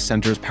of wellness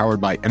centers powered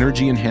by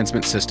Energy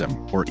Enhancement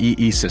System, or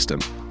EE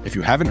System. If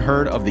you haven't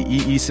heard of the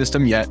EE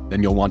System yet,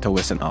 then you'll want to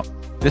listen up.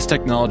 This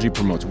technology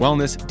promotes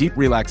wellness, deep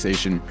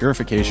relaxation,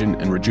 purification,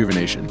 and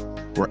rejuvenation.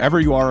 Wherever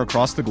you are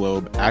across the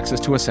globe,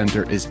 access to a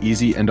center is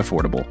easy and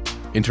affordable.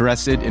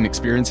 Interested in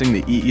experiencing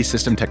the EE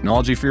System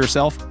technology for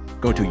yourself?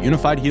 Go to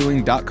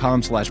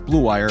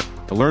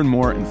unifiedhealing.com/bluewire to learn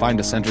more and find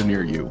a center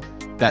near you.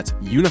 That's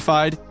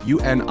unified,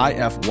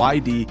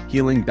 UNIFYD,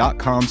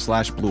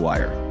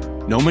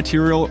 healing.com/bluewire. No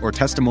material or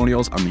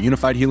testimonials on the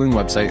Unified Healing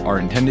website are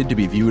intended to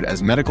be viewed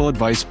as medical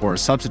advice or a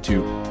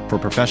substitute for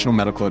professional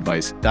medical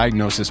advice,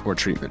 diagnosis, or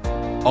treatment.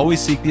 Always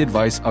seek the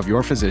advice of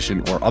your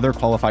physician or other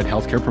qualified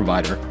healthcare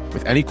provider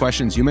with any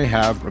questions you may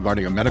have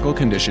regarding a medical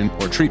condition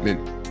or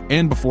treatment,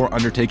 and before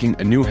undertaking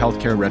a new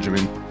healthcare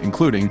regimen,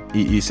 including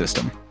EE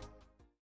System.